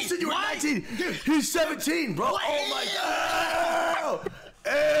 You said you were why? 19. He's 17, bro. Oh my God.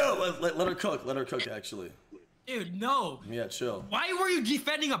 Ew. Let her cook. Let her cook, actually. Dude, no. Yeah, chill. Why were you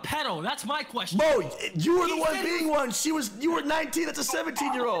defending a pedo? That's my question. Bro, you were the He one said- being one. You were 19. That's a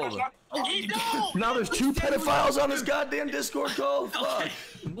 17-year-old. No. Now there's 2 pedophiles on this goddamn Discord call. Fuck.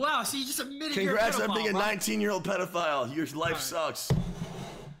 Wow, so you just admitted Congrats you're a on being a pedophile, 19-year-old pedophile. Your life sucks.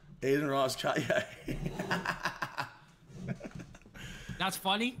 Aiden Ross, yeah. That's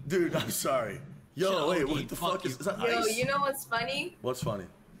funny? Dude, I'm sorry. Yo, wait, what the fuck is that? Yo, Ice? you know what's funny? What's funny?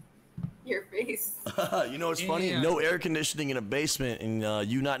 Your face. You know what's funny? No air conditioning in a basement, and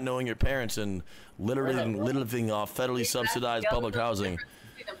you not knowing your parents, and literally living off federally subsidized public housing.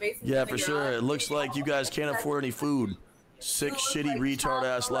 Yeah, for sure. It looks like you guys can't afford any food. Sick, shitty,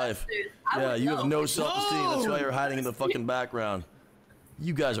 retard-ass life. Yeah, you have no self-esteem. That's why you're hiding in the fucking background.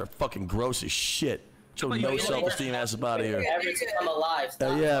 You guys are fucking gross as shit. Show no self-esteem ass up out of here. I'm alive.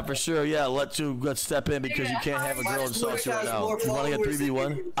 Yeah, for sure. Yeah, let's step in because you can't have a girl in sauce right now. You want to get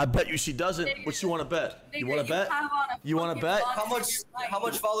 3v1? I bet you she doesn't. What you want to bet? You want to bet? You want to bet? How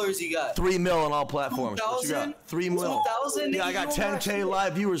much followers you got? 3 mil on all platforms. What you got? 3 mil. 2,000? Yeah, I got 10K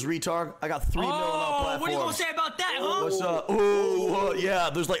live viewers, retard. I got 3 mil on all platforms. What are you gonna say about that, huh? What's up? Ooh, yeah.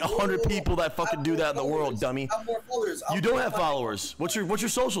 There's like 100 people that fucking do that in the world, dummy. You don't have followers. What's your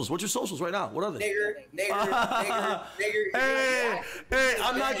socials? What's your socials right now? What are they? Nigger. Hey,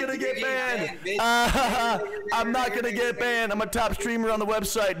 I'm not gonna get banned. I'm not gonna get banned. I'm a top streamer on the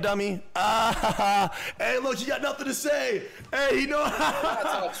website, dummy. Hey, look, you got nothing to say. Hey, you know.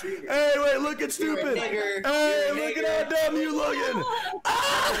 Hey, wait, look at stupid. Hey, look at how dumb you looking.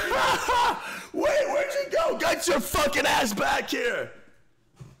 Wait, where'd you go? Get your fucking ass back here.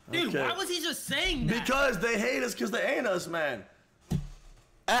 Dude, why was he just saying that? Because they hate us because they ain't us, man.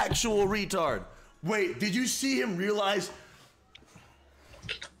 Actual retard. Wait, did you see him realize?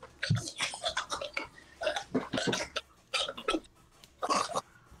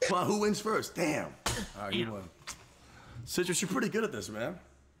 Come on, who wins first? Damn. All right, you won. Citrus, you're pretty good at this, man.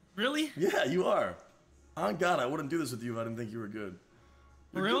 Really? Yeah, you are. On God, I wouldn't do this with you if I didn't think you were good.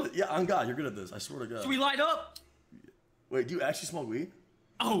 For real? Yeah, on God, you're good at this. I swear to God. Should we light up? Wait, do you actually smoke weed?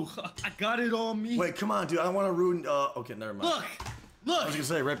 Oh, I got it on me. Wait, come on, dude. I don't want to ruin. Okay, never mind. Look. I was gonna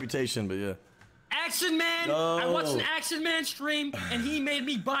say reputation, but yeah. Action Man! No. I watched an Action Man stream, and he made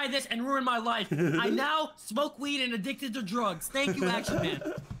me buy this and ruin my life. I now smoke weed and addicted to drugs. Thank you, Action Man.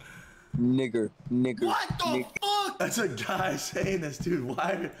 Nigger. What the fuck? That's a guy saying this, dude.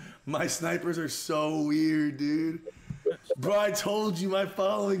 Why? My snipers are so weird, dude. Bro, I told you my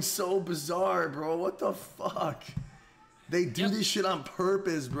following's so bizarre, bro. What the fuck? They do this shit on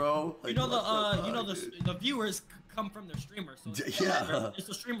purpose, bro. Like, the viewers come from their streamers. So it's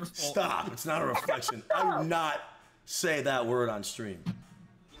the streamer's fault. Stop. It's not a reflection. I would not say that word on stream.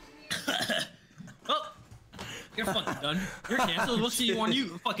 You're fucking done. You're canceled. We'll see you on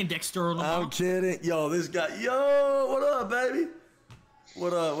you, fucking Dexter. I'm kidding. Yo, this guy. Yo, what up, baby?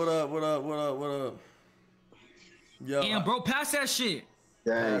 What up? What up? What up? What up? What up? Yo. Damn, bro, pass that shit.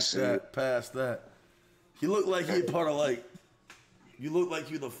 Pass that. Pass that. You look like you're part of like. You look like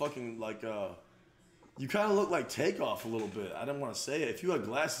you're the fucking like. You kind of look like Takeoff a little bit. I didn't want to say it. If you had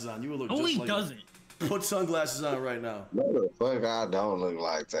glasses on, you would look. No, just he like doesn't. Put sunglasses on right now. What the fuck? I don't look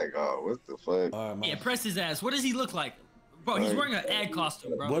like Takeoff. What the fuck? All right, Yeah, press his ass. What does he look like? Bro, he's wearing an egg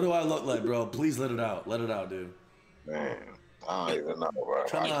costume, bro. What do I look like, bro? Please let it out. Let it out, dude. Man, I don't even know, bro.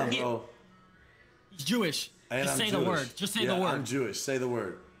 Come on, bro. He's Jewish. And Just I'm say the Jewish. word. Just say Yeah, the word. I'm Jewish. Say the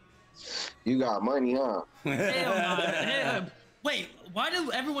word. You got money, huh? Hell no. Hell. Wait, why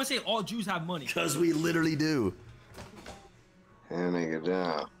do everyone say all Jews have money? Because we literally do. That nigga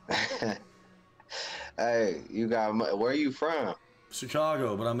down. Hey, you got money. Where you from?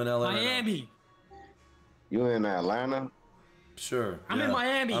 Chicago, but I'm in LA. Miami. You in Atlanta? Sure. I'm in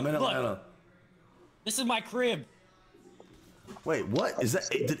Miami. I'm in Look. Atlanta. This is my crib. Wait, what? Is that?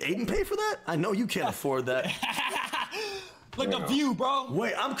 Did Aiden pay for that? I know you can't afford that. Look, the view, bro.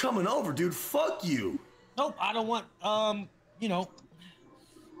 Wait, I'm coming over, dude. Fuck you. Nope, I don't want, you know,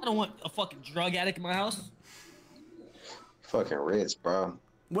 I don't want a fucking drug addict in my house. Fucking rich, bro.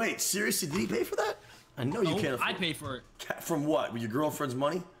 Wait, seriously? Did he pay for that? I know you can't afford I pay for it. From what? With your girlfriend's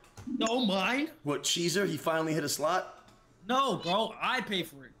money? No, mine. What, Cheezer? He finally hit a slot? No, bro, I pay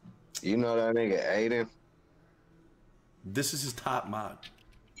for it. You know that nigga Aiden? This is his top mod.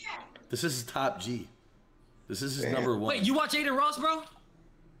 This is his top G. This is his number one. Wait, you watch Aiden Ross, bro?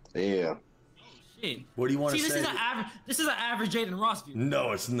 Yeah. Shit. What do you want to say? See, this is an average Aiden Ross view.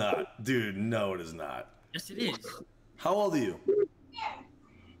 No, it's not. Dude, no, it is not. Yes, it is. How old are you?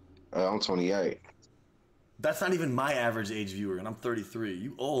 I'm 28. That's not even my average age viewer, and I'm 33.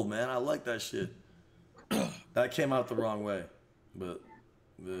 You old, man. I like that shit. That came out the wrong way. But,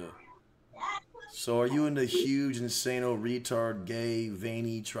 yeah. So are you into huge, insano, retard, gay,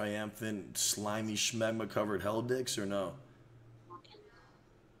 veiny, triumphant, slimy, schmegma-covered hell dicks, or no?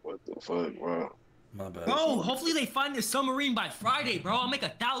 What the fuck, bro? My bad. Bro, hopefully they find this submarine by Friday, bro. I'll make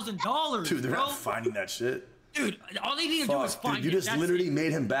 $1,000. Dude, they're bro. not finding that shit. Dude, all they need to do is Fuck, find dude, you it. just That's literally it.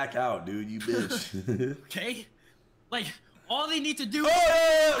 made him back out, dude. You bitch. Okay? Like, all they need to do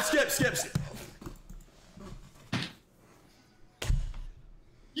Skip.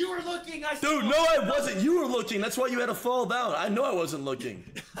 You were looking, I Dude, no, I wasn't. You were looking. That's why you had to fall down. I know I wasn't looking.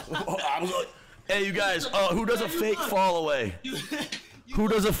 I was like, hey, you guys, who does a fake fall away? Who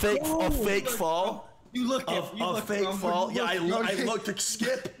does a fake fall? You look a fake fall. Yeah, I looked to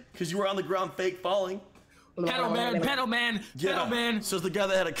Skip because you were on the ground fake falling. Pedal man. So it's the guy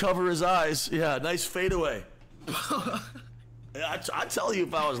that had to cover his eyes. Yeah, nice fadeaway. I'd tell you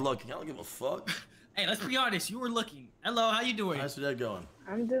if I was looking. I don't give a fuck. Hey, let's be honest. You were looking. Hello, how you doing? How's that going?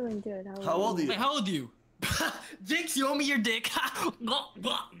 I'm doing good. How old are you? Wait, how old are you? Jinx, you owe me your dick.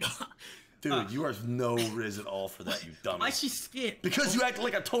 Dude, you are no riz at all for that, you dummy. Why she skip? Because you act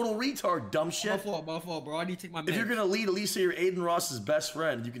like a total retard, dumb shit. My fault, bro. I need to take my meds. If you're gonna lead Elisa, you're Aiden Ross's best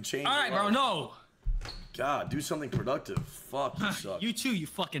friend. You can change. All right, bro. No. God, do something productive. Fuck, you suck. You too, you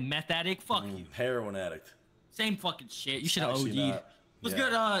fucking meth addict. Fuck you. Heroin addict. Same fucking shit. You should have Actually OD'd. not. What's Yeah.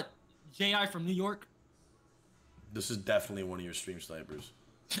 good, J.I. from New York? This is definitely one of your stream snipers.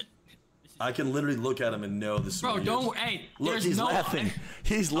 I can literally look at him and know this is Bro, what he don't is. worry. Hey, Look, there's he's no- laughing.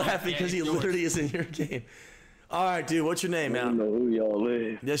 He's laughing because he literally is in your game. All right, dude. What's your name, man? I don't know who y'all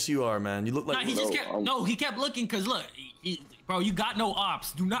is. Yes, you are, man. You look like. Nah, he just kept. No, he kept looking because look, bro, you got no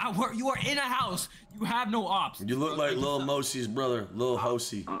ops. Do not work. You are in a house. You have no ops. You look like Lil Mosey's brother, Lil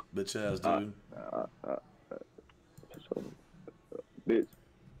Hosey, bitch ass dude. Bitch.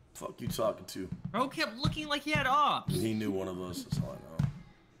 Fuck you talking to? Bro kept looking like he had ops. He knew one of us. That's all I know.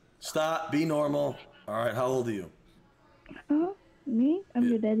 Stop. Be normal. All right. How old are you? Me? I'm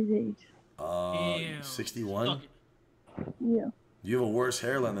your daddy's age. 61. Yeah. You have a worse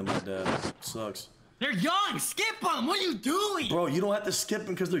hairline than my dad. Sucks. They're young. Skip them. What are you doing? Bro, you don't have to skip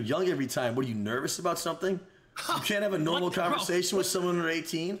them because they're young every time. What, are you nervous about something? You can't have a normal conversation with someone under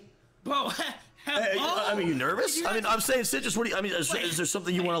 18? Bro, Hey, I mean, you nervous? I mean, I'm saying, Citrus, what do you, I mean, is there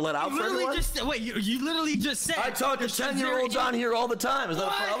something you want to let out for everyone? You literally just said. I talk to 10-year-olds on here all the time. Is that a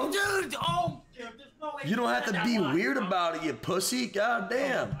problem? Dude, oh, dude, there's no way You don't have to be weird about it, you pussy. God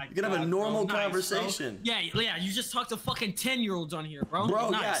damn. You can have a normal conversation. Bro. Yeah, you just talked to fucking 10-year-olds on here, bro. Bro,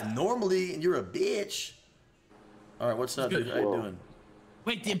 Nice. yeah, normally you're a bitch. All right, what's up, dude? How you doing?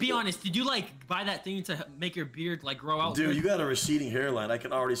 Wait, be honest. Did you like buy that thing to make your beard like grow out? Dude, you got a receding hairline. I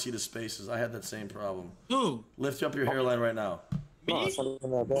can already see the spaces. I had that same problem. Who? Lift up your hairline right now. Me?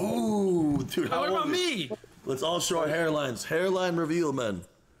 Ooh, dude, how What old about are you? me? Let's all show our hairlines. Hairline reveal, man.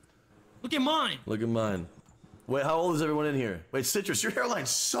 Look at mine. Look at mine. Wait, how old is everyone in here? Wait, Citrus, your hairline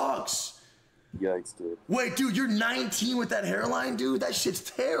sucks. Yikes, dude. Wait, dude, you're 19 with that hairline, dude? That shit's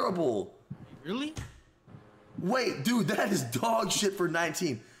terrible. Really? Wait, dude, that is dog shit for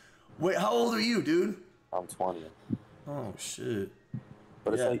 19. Wait, how old are you, dude? I'm 20. Oh, shit.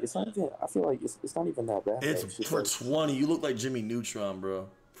 But it's like, it's not even, I feel like it's not even that bad. It's just for like, 20. You look like Jimmy Neutron, bro.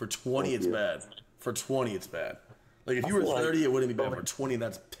 For 20, it's bad. For 20, it's bad. Like, if you were 30, like, it wouldn't be bad. For 20,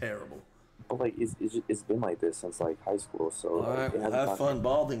 that's terrible. But like, it's been like this since like high school. So All right, like, have fun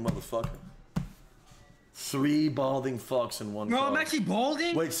balding, motherfucker. 3 balding fucks in one. Bro, car. I'm actually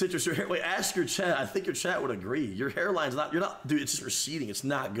balding. Wait, Citrus, your hair. Wait, ask your chat. I think your chat would agree. Your hairline's not. You're not, dude. It's just receding. It's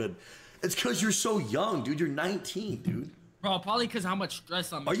not good. It's because you're so young, dude. You're 19, dude. Bro, probably because how much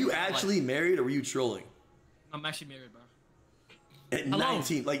stress I'm. Are you actually married or were you trolling? I'm actually married, bro. At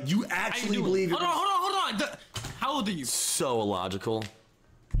 19, like you actually believe you're. Hold on. How old are you? So illogical.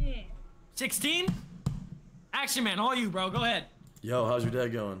 16. Action man, all you, bro. Go ahead. Yo, how's your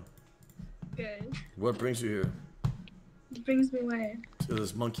dad going? Good. What brings you here? It brings me where? To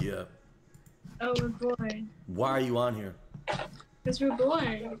this monkey app. Oh, we're bored. Why are you on here? Because we're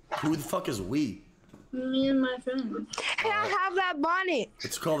bored. Who the fuck is we? Me and my friends. Hey, I have that bonnet.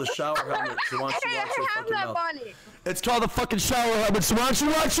 It's called the shower helmet. So why don't you watch your I have fucking that mouth? bonnet. It's called the fucking shower helmet. So why don't you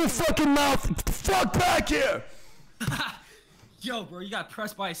watch your fucking mouth? Fuck back here. Yo, bro, you got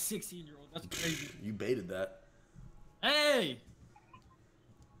pressed by a 16-year-old. That's crazy. You baited that. Hey.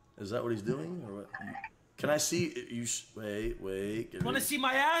 Is that what he's doing or what? Can I see you? Wait. You want to see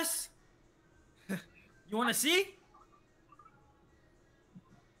my ass? You want to see?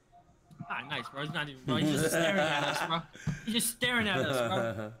 Ah, nice, bro. He's not even, bro. He's just staring at us, bro. He's just staring at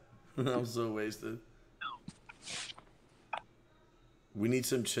us, bro. I'm so wasted. We need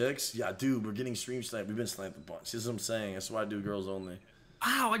some chicks? Yeah, dude, we're getting stream sniped. We've been sniped a bunch. This is what I'm saying. That's why I do girls only.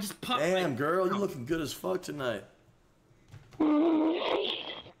 Ow, I just popped. Damn, girl, you looking good as fuck tonight.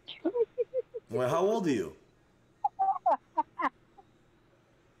 Well, how old are you?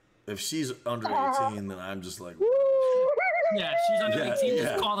 If she's under 18, then I'm just like... Yeah, she's under 18.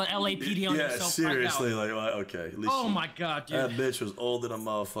 Just call the LAPD on yourself. Yeah, seriously, right now. like, okay. At least Oh my god, dude. That bitch was old than a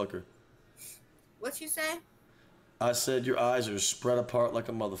motherfucker. What you say? I said your eyes are spread apart like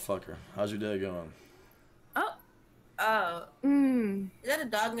a motherfucker. How's your day going? Is that a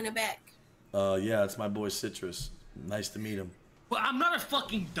dog in the back? Yeah, it's my boy Citrus. Nice to meet him. Well, I'm not a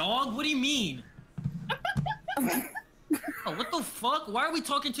fucking dog. What do you mean? Oh, what the fuck? Why are we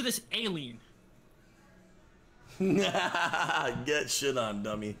talking to this alien? Get shit on,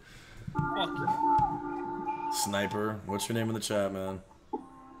 dummy. Fuck you. Sniper, what's your name in the chat, man?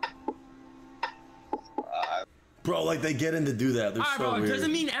 Bro, like they get in to do that. They're Alright, so bro. It weird.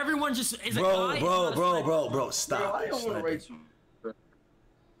 doesn't mean everyone just is a Bro, guy. bro, stop.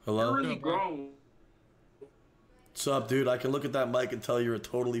 Hello? Really grown. What's up, dude? I can look at that mic and tell you're a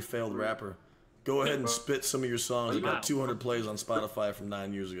totally failed rapper. Go ahead and spit some of your songs. You got 200 plays on Spotify from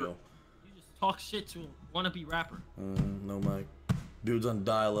 9 years ago. You just talk shit to a wannabe rapper. No mic. Dude's on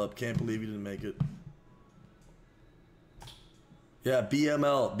dial-up. Can't believe you didn't make it. Yeah,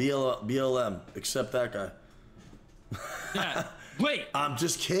 BLM. Accept that guy. Yeah. Wait. I'm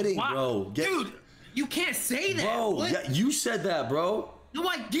just kidding, bro. Dude, you can't say that. Bro, What? yeah, you said that, bro. No,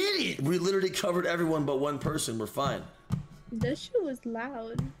 I didn't. We literally covered everyone but one person. We're fine. That shit was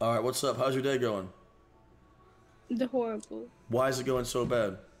loud. All right, what's up? How's your day going? The horrible. Why is it going so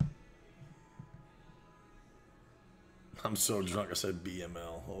bad? I'm so drunk. I said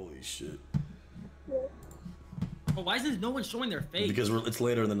BML. Holy shit. But why isn't no one showing their face? Because it's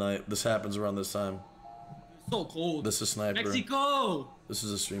later in the night. This happens around this time. It's so cold. This is Sniper. Mexico. This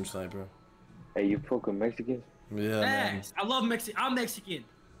is a stream Sniper. Hey, you fucking Mexican? Yeah, man. Yes, I love Mexican. I'm Mexican.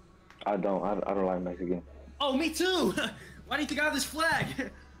 I don't like Mexican. Oh, me too. Why do you think I have this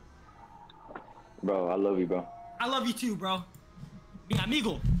flag? Bro, I love you, bro. I love you too, bro. Mi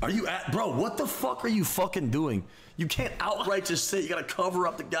amigo. Are you bro? What the fuck are you fucking doing? You can't outright just say. You gotta cover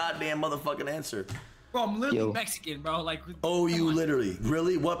up the goddamn motherfucking answer. Bro, I'm literally Mexican, bro. Like. Oh, you literally?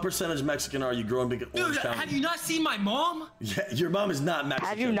 Really? What percentage Mexican are you growing big in Orange Dude, County? have you not seen my mom? Yeah, your mom is not Mexican.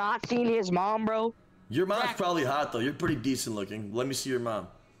 Have you not seen his mom, bro? Your mom's probably hot though. You're pretty decent looking. Let me see your mom.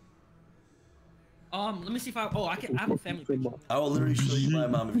 Let me see if I. Oh, I have a family picture. I will literally show you my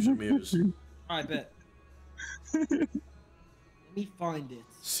mom if you show me yours. Alright, bet. Let me find it.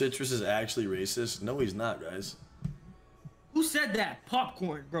 Citrus is actually racist. No, he's not, guys. Who said that?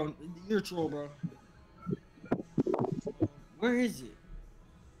 Popcorn, bro. You're a troll, bro. Where is it?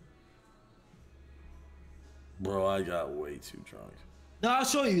 Bro, I got way too drunk. No, I'll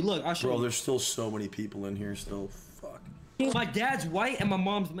show you. Look, I'll show Bro, you. there's still so many people in here still. Fuck. My dad's white and my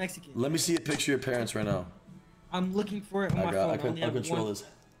mom's Mexican. Let me see a picture of your parents right now. I'm looking for it on my phone. I control this.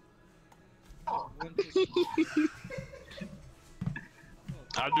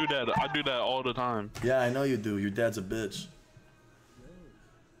 I do that all the time. Yeah, I know you do. Your dad's a bitch.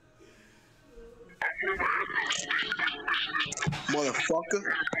 Motherfucker.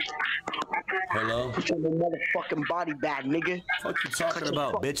 Hello? Put your motherfucking body back, nigga. Fuck you talking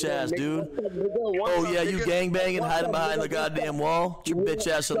about, bitch ass dude? Oh yeah, you gangbanging, hiding behind the goddamn wall? Get your bitch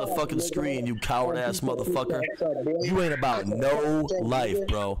ass on the fucking screen, you coward ass motherfucker. You ain't about no life,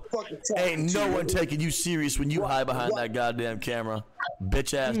 bro. Ain't no one taking you serious when you hide behind that goddamn camera.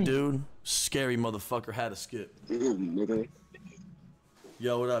 Bitch ass dude. Scary motherfucker had a skip.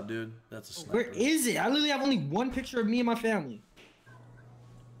 Yo, what up, dude? That's a sniper. Where is it? I literally have only one picture of me and my family.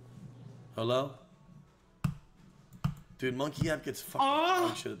 Hello? Dude, Monkey App gets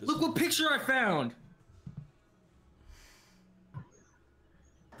fucking shit at this Look point. what picture I found.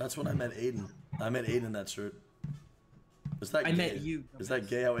 That's when I met Aiden. I met Aiden in that shirt. Is that gay? I met you. Is that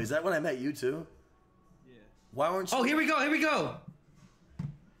gay? Is that when I met you too? Yeah. Why weren't you? Oh, here we go. Here we go.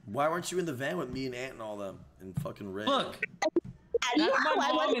 Why weren't you in the van with me and Ant and all them in fucking red? Look. That's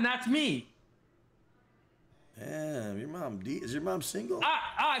my mom and that's me. Damn, your mom is your mom single?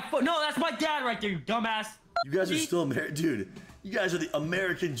 No, that's my dad right there, you dumbass. You guys are still married, dude. You guys are the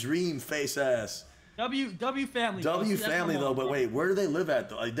American dream, face ass. W family. W family though, but wait, where do they live at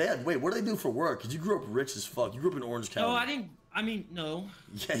though? Like, wait, what do they do for work? Cause you grew up rich as fuck. You grew up in Orange County. No, I didn't. I mean, no.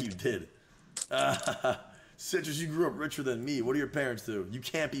 Yeah, you did. Citrus, you grew up richer than me. What do your parents do? You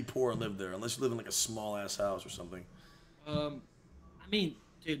can't be poor and live there unless you live in like a small ass house or something. I mean,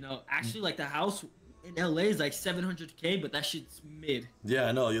 dude, no. Actually, like the house in LA is like $700K, but that shit's mid. Yeah,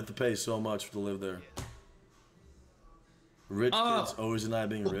 I know. You have to pay so much to live there. Rich kids always deny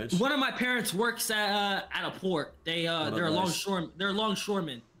being rich. One of my parents works at a port. They're a longshoreman. They're a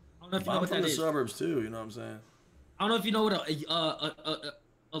longshoreman. I don't know if you know what that is. I'm from the suburbs too. You know what I'm saying? I don't know if you know what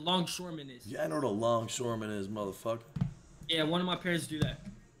a longshoreman is. Yeah, I know what a longshoreman is, motherfucker. Yeah, one of my parents do that.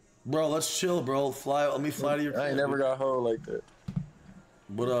 Bro, let's chill, bro. Let me fly to your crib. I ain't never got hold like that.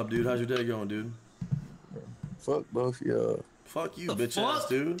 What up, dude? How's your day going, dude? Fuck both y'all. Fuck you, bitch ass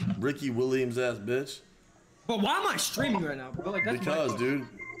dude. Ricky Williams ass bitch. But why am I streaming right now, bro? Like, that's because, dude,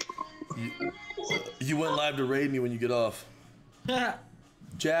 you went live to raid me when you get off.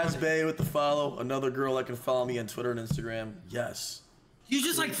 Jazz Bay with the follow. Another girl that can follow me on Twitter and Instagram. Yes. You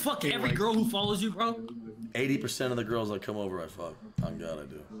just like fuck every girl who follows you, bro. 80% of the girls that come over, I fuck. On God, I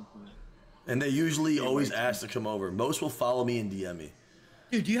do. And they usually always ask to come over. Most will follow me and DM me.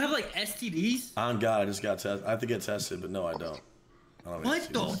 Dude, do you have like STDs? On God, I just got tested. I have to get tested, but no, I don't. I don't have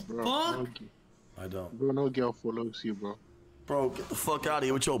What the STDs. fuck? I don't. Bro, no girl follows you, bro. Bro, get the fuck out of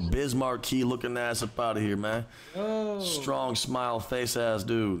here with your Bismarck key looking ass up out of here, man. Oh. Strong smile face ass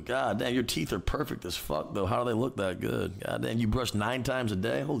dude. God damn, your teeth are perfect as fuck though. How do they look that good? God damn, you brush 9 times a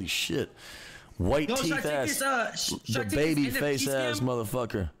day? Holy shit. White teeth ass. The baby face ass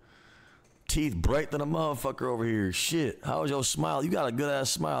motherfucker. Teeth bright than a motherfucker over here. Shit. How's your smile? You got a good ass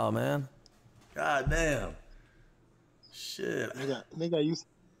smile, man. God damn. Shit.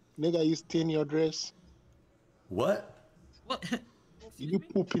 Nigga, you stain your dress. What? What? You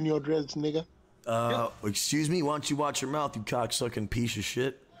poop in your dress, nigga. Excuse me? Why don't you watch your mouth, you cocksucking piece of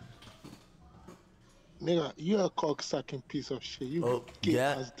shit? Nigga, you're a cocksucking piece of shit. You gay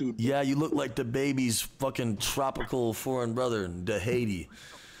ass dude. Yeah, you look like the baby's fucking tropical foreign brother, the Haiti.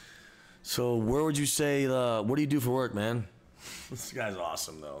 So where would you say, what do you do for work, man? This guy's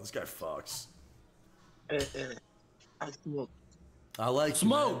awesome, though. This guy fucks. I smoke. I like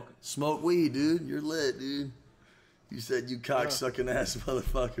smoke. Smoke weed, dude. You're lit, dude. You said you cocksucking ass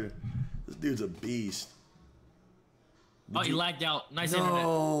motherfucker. This dude's a beast. You lagged out. Nice internet.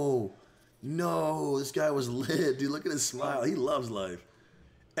 No, this guy was lit, dude. Look at his smile. He loves life.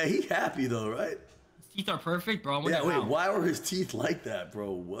 Hey, he happy though, right? His teeth are perfect, bro. Yeah, wait, why were his teeth like that,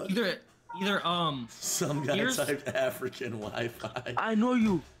 bro? What? Either some guy ears? typed African Wi-Fi. I know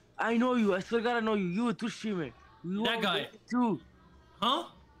you. I still gotta know you. You were too streaming. That guy. Too. Huh?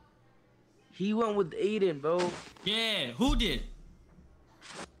 He went with Aiden, bro. Yeah, who did?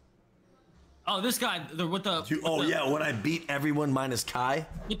 Oh, this guy. When I beat everyone minus Kai.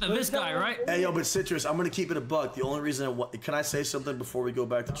 This guy, right? Hey, yo, but Citrus, I'm gonna keep it a buck. The only reason, can I say something before we go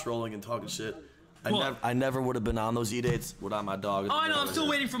back to trolling and talking shit? I never would have been on those E-dates without my dog. Oh, I know. I'm still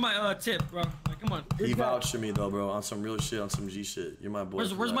waiting for my tip, bro. Like, come on. He vouched for me though, bro, on some real shit, on some G shit. You're my boy.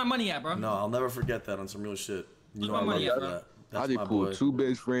 Where's my money at, bro? No, I'll never forget that on some real shit. You know my I love money you at, for bro? that. I That's just my pulled boy. 2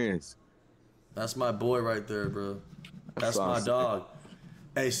 best friends. That's my boy right there, bro. That's my awesome. dog.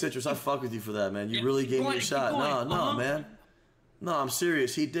 Hey, Citrus, I fuck with you for that, man. You really gave me a shot. No, man. No, I'm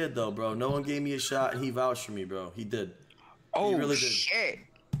serious. He did, though, bro. No one gave me a shot, and he vouched for me, bro. He did. Oh, he really did. shit.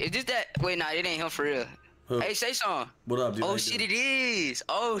 Is this that? Wait, nah, it ain't him for real. Who? Hey, say something. What up, dude? Oh, shit, it is.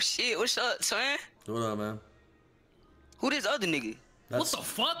 Oh, shit. What's up, son? What up, man? Who this other nigga? What the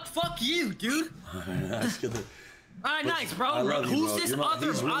fuck? Fuck you, dude. That's good. Alright, nice, bro. I love you, Who's bro. this You're other?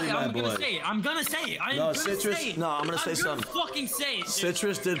 he's really my I'm gonna boy. say it. I'm gonna say it. I'm No, gonna Citrus. say it. No, I'm gonna say something. Fucking say it. Dude.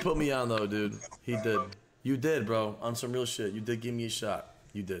 Citrus did put me on, though, dude. He did. You did, bro. On some real shit. You did give me a shot.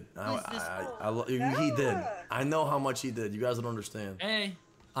 You did. He did. I know how much he did. You guys don't understand. Hey.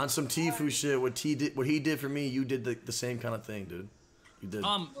 On some Tfue shit, what he did for me, you did the same kind of thing, dude. You did.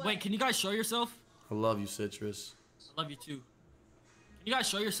 Wait, can you guys show yourself? I love you, Citrus. I love you too. Can you guys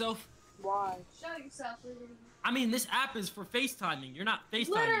show yourself? Why? Show yourself, literally. I mean, this app is for FaceTiming. You're not FaceTiming.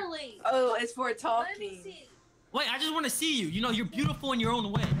 Literally. Oh, it's for talking. Wait, I just want to see you. You know, you're beautiful in your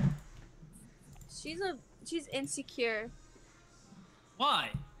own way. She's insecure.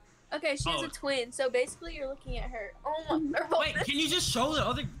 Why? Okay, she has a twin, so basically you're looking at her. Oh my god. Wait, can you just show the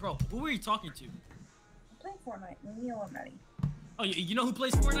other bro? Who were you talking to? Play Fortnite. You know I'm ready. Oh, you know who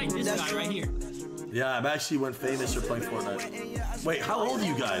plays Fortnite? This guy right here. Yeah, I've actually went famous for playing Fortnite. Wait, how old are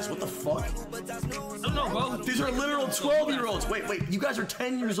you guys? What the fuck? I don't know, bro. These are literal 12-year-olds. Wait, you guys are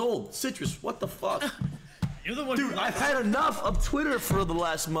 10 years old. Citrus, what the fuck? You're the one. Dude, I've had enough of Twitter for the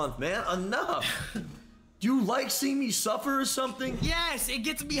last month, man. Enough. Do you like seeing me suffer or something? Yes, it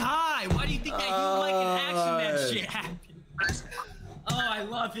gets me high. Why do you think that you like an action man shit happen? Oh, I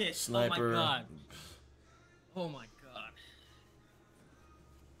love it. Sniper. Oh my god. Oh my god.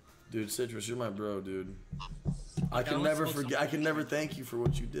 Dude, Citrus, you're my bro, dude. I can never forget. I can never thank you for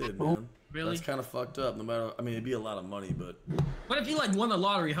what you did, man. Really? That's kind of fucked up. No matter. I mean, it'd be a lot of money, but. What if you like won the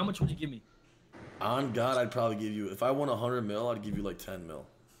lottery? How much would you give me? On God, I'd probably give you. If I won 100 mil, I'd give you like 10 mil.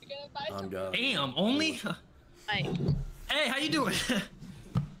 On God. Damn, only? Hi. Hey, how you doing?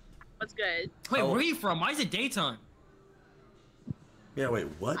 What's good? Wait, where are you from? Why is it daytime? Yeah, wait,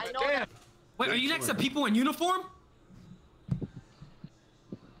 what? I know. Wait, are you next to people in uniform?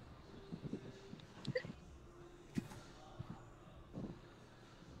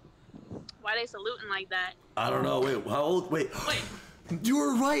 Why they saluting like that? I don't know. Wait, how old? Wait. You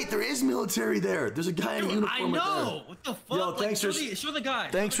were right. There is military there. There's a guy in uniform. I know. What the fuck? Yo, thanks for show the guy.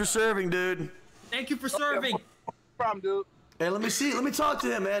 Thanks for serving, dude. Thank you for serving. Problem, dude. Hey, let me see. Let me talk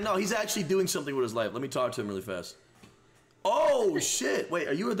to him, man. No, he's actually doing something with his life. Let me talk to him really fast. Oh shit! Wait,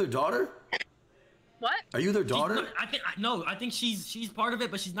 are you their daughter? What? Are you their daughter? I think she's part of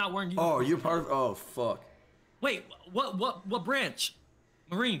it, but she's not wearing uniform. Oh, you're part of. Oh fuck. Wait, what branch?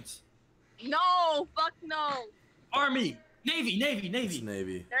 Marines. No, fuck no. Army. Navy. It's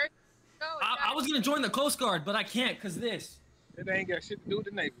Navy. There you go. I was gonna join the Coast Guard, but I can't cause this. It ain't got shit to do with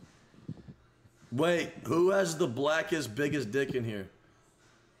the Navy. Wait, who has the blackest, biggest dick in here?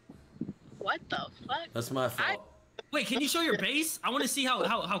 What the fuck? That's my fault. Wait, can you show your base? I want to see how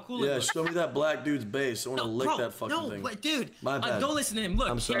cool it Yeah, looks. show me that black dude's base. I want to lick Bro, that fucking thing. No, wait, dude. My bad. Don't listen to him. Look,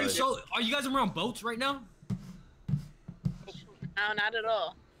 I'm can sorry. you show? Are you guys around boats right now? No, not at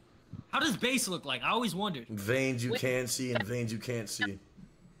all. How does base look like? I always wondered. Veins you can see and veins you can't see.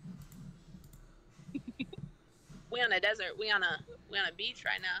 We on a desert. We on a beach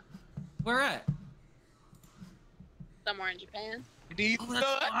right now. Where at? Somewhere in Japan. Oh,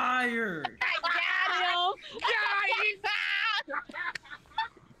 that's fire.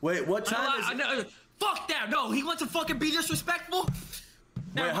 Wait, what time is it? Fuck that! No, he wants to fucking be disrespectful.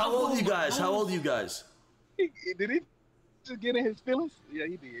 Wait, how old are you guys? How old are you guys? Did he just get in his feelings? Yeah,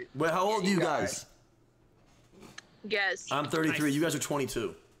 he did. Wait, how old are you guys? Yes. I'm 33. You guys are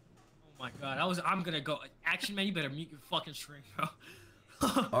 22. Oh my god, I'm gonna go. Action man, you better mute your fucking string, bro.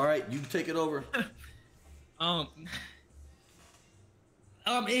 All right, you take it over.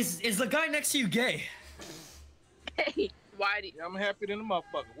 Is the guy next to you gay? Hey, why do you... Yeah, I'm happy than a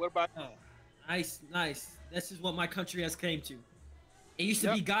motherfucker. What about you? Nice. This is what my country has came to. It used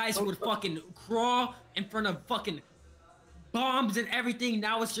to be guys who would fucking crawl in front of fucking bombs and everything.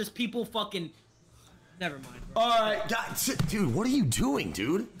 Now it's just people fucking... Never mind. All right, dude, what are you doing,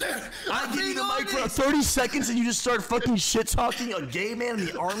 dude? I give you the mic for 30 seconds and you just start fucking shit-talking a gay man in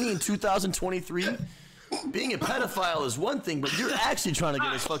the army in 2023? Being a pedophile is one thing, but you're actually trying to get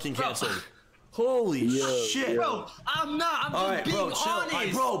us fucking canceled. Holy shit. Bro, I'm not. I'm just being honest. All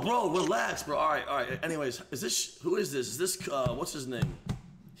right, bro, relax, bro. All right. Anyways, who is this? Is this, what's his name?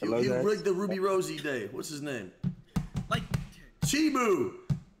 He rigged the Ruby Rosie Day. What's his name? Like... Chibu.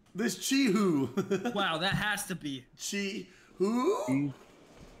 This Chihu. Wow, that has to be. Who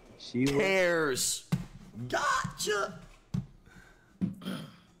cares? Gotcha. Someone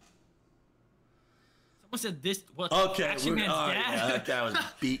said this. What? Okay, Action Man's all right, dad? yeah, that guy was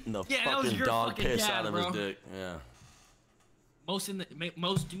beating the Yeah, that was fucking your dog fucking piss dad, out of bro. his dick. Yeah.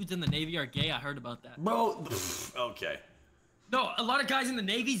 Most dudes in the Navy are gay. I heard about that. Bro, okay. No, a lot of guys in the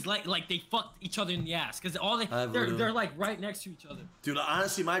Navy's like they fucked each other in the ass because they're like right next to each other. Dude,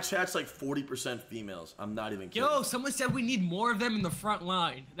 honestly, my chat's like 40% females. I'm not even kidding. Yo, someone said we need more of them in the front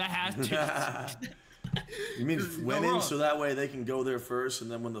line. That has to. You mean women, wrong. so that way they can go there first, and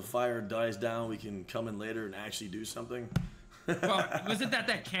then when the fire dies down, we can come in later and actually do something? Bro, wasn't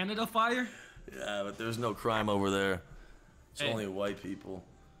that Canada fire? Yeah, but there's no crime over there. It's Hey. only white people.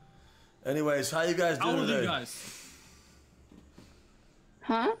 Anyways, how you guys doing How old today? are you guys?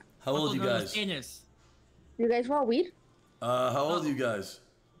 Huh? How old are you guys? You guys want weed? How old are you guys?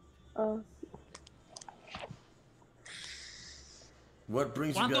 What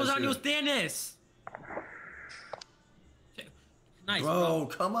brings you ¿Cuántos guys here? años tienes? Nice, Bro,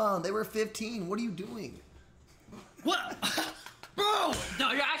 come on. They were 15. What are you doing? What? Bro!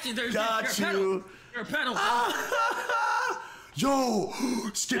 No, you're actually there's Got you're a you. pedal. You're a pedal. Yo,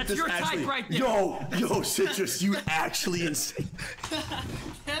 skip That's this your actually. type right there. Yo, Citrus, you actually insane.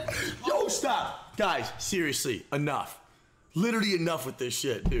 Yo, stop. Guys, seriously, enough. Literally enough with this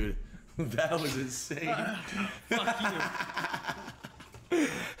shit, dude. That was insane. Fuck you.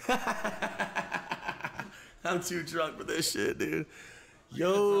 I'm too drunk for this shit, dude.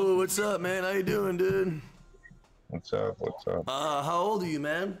 Yo, what's up, man? How you doing, dude? What's up? What's up? How old are you,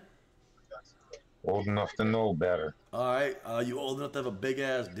 man? Old enough to know better. All right. You old enough to have a big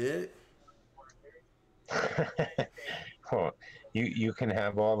ass dick? Well, you can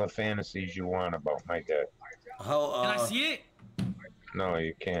have all the fantasies you want about my dick. How? Can I see it? No,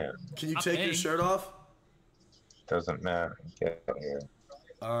 you can't. Can you take your shirt off? Doesn't matter. Get here.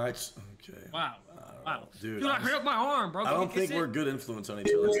 All right. Okay. Wow. Wow. Dude, I hurt my arm, bro. I don't think we're good influence on each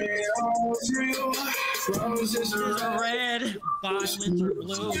other. Roses are red, violets are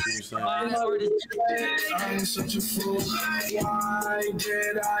blue. My heart is I'm such a fool. Why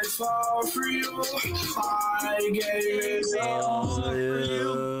did I fall for you? I gave it all for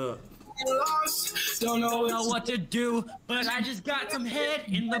you. Don't know what to do, but I just got some head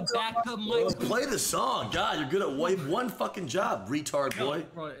in the back of my. Play the song. God, you're good at one fucking job, retard boy.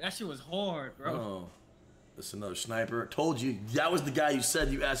 Bro, that shit was hard, bro. Oh, that's another sniper. Told you. That was the guy you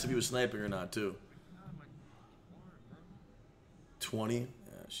said you asked if he was sniping or not, too. 20? Yeah,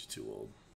 she's too old.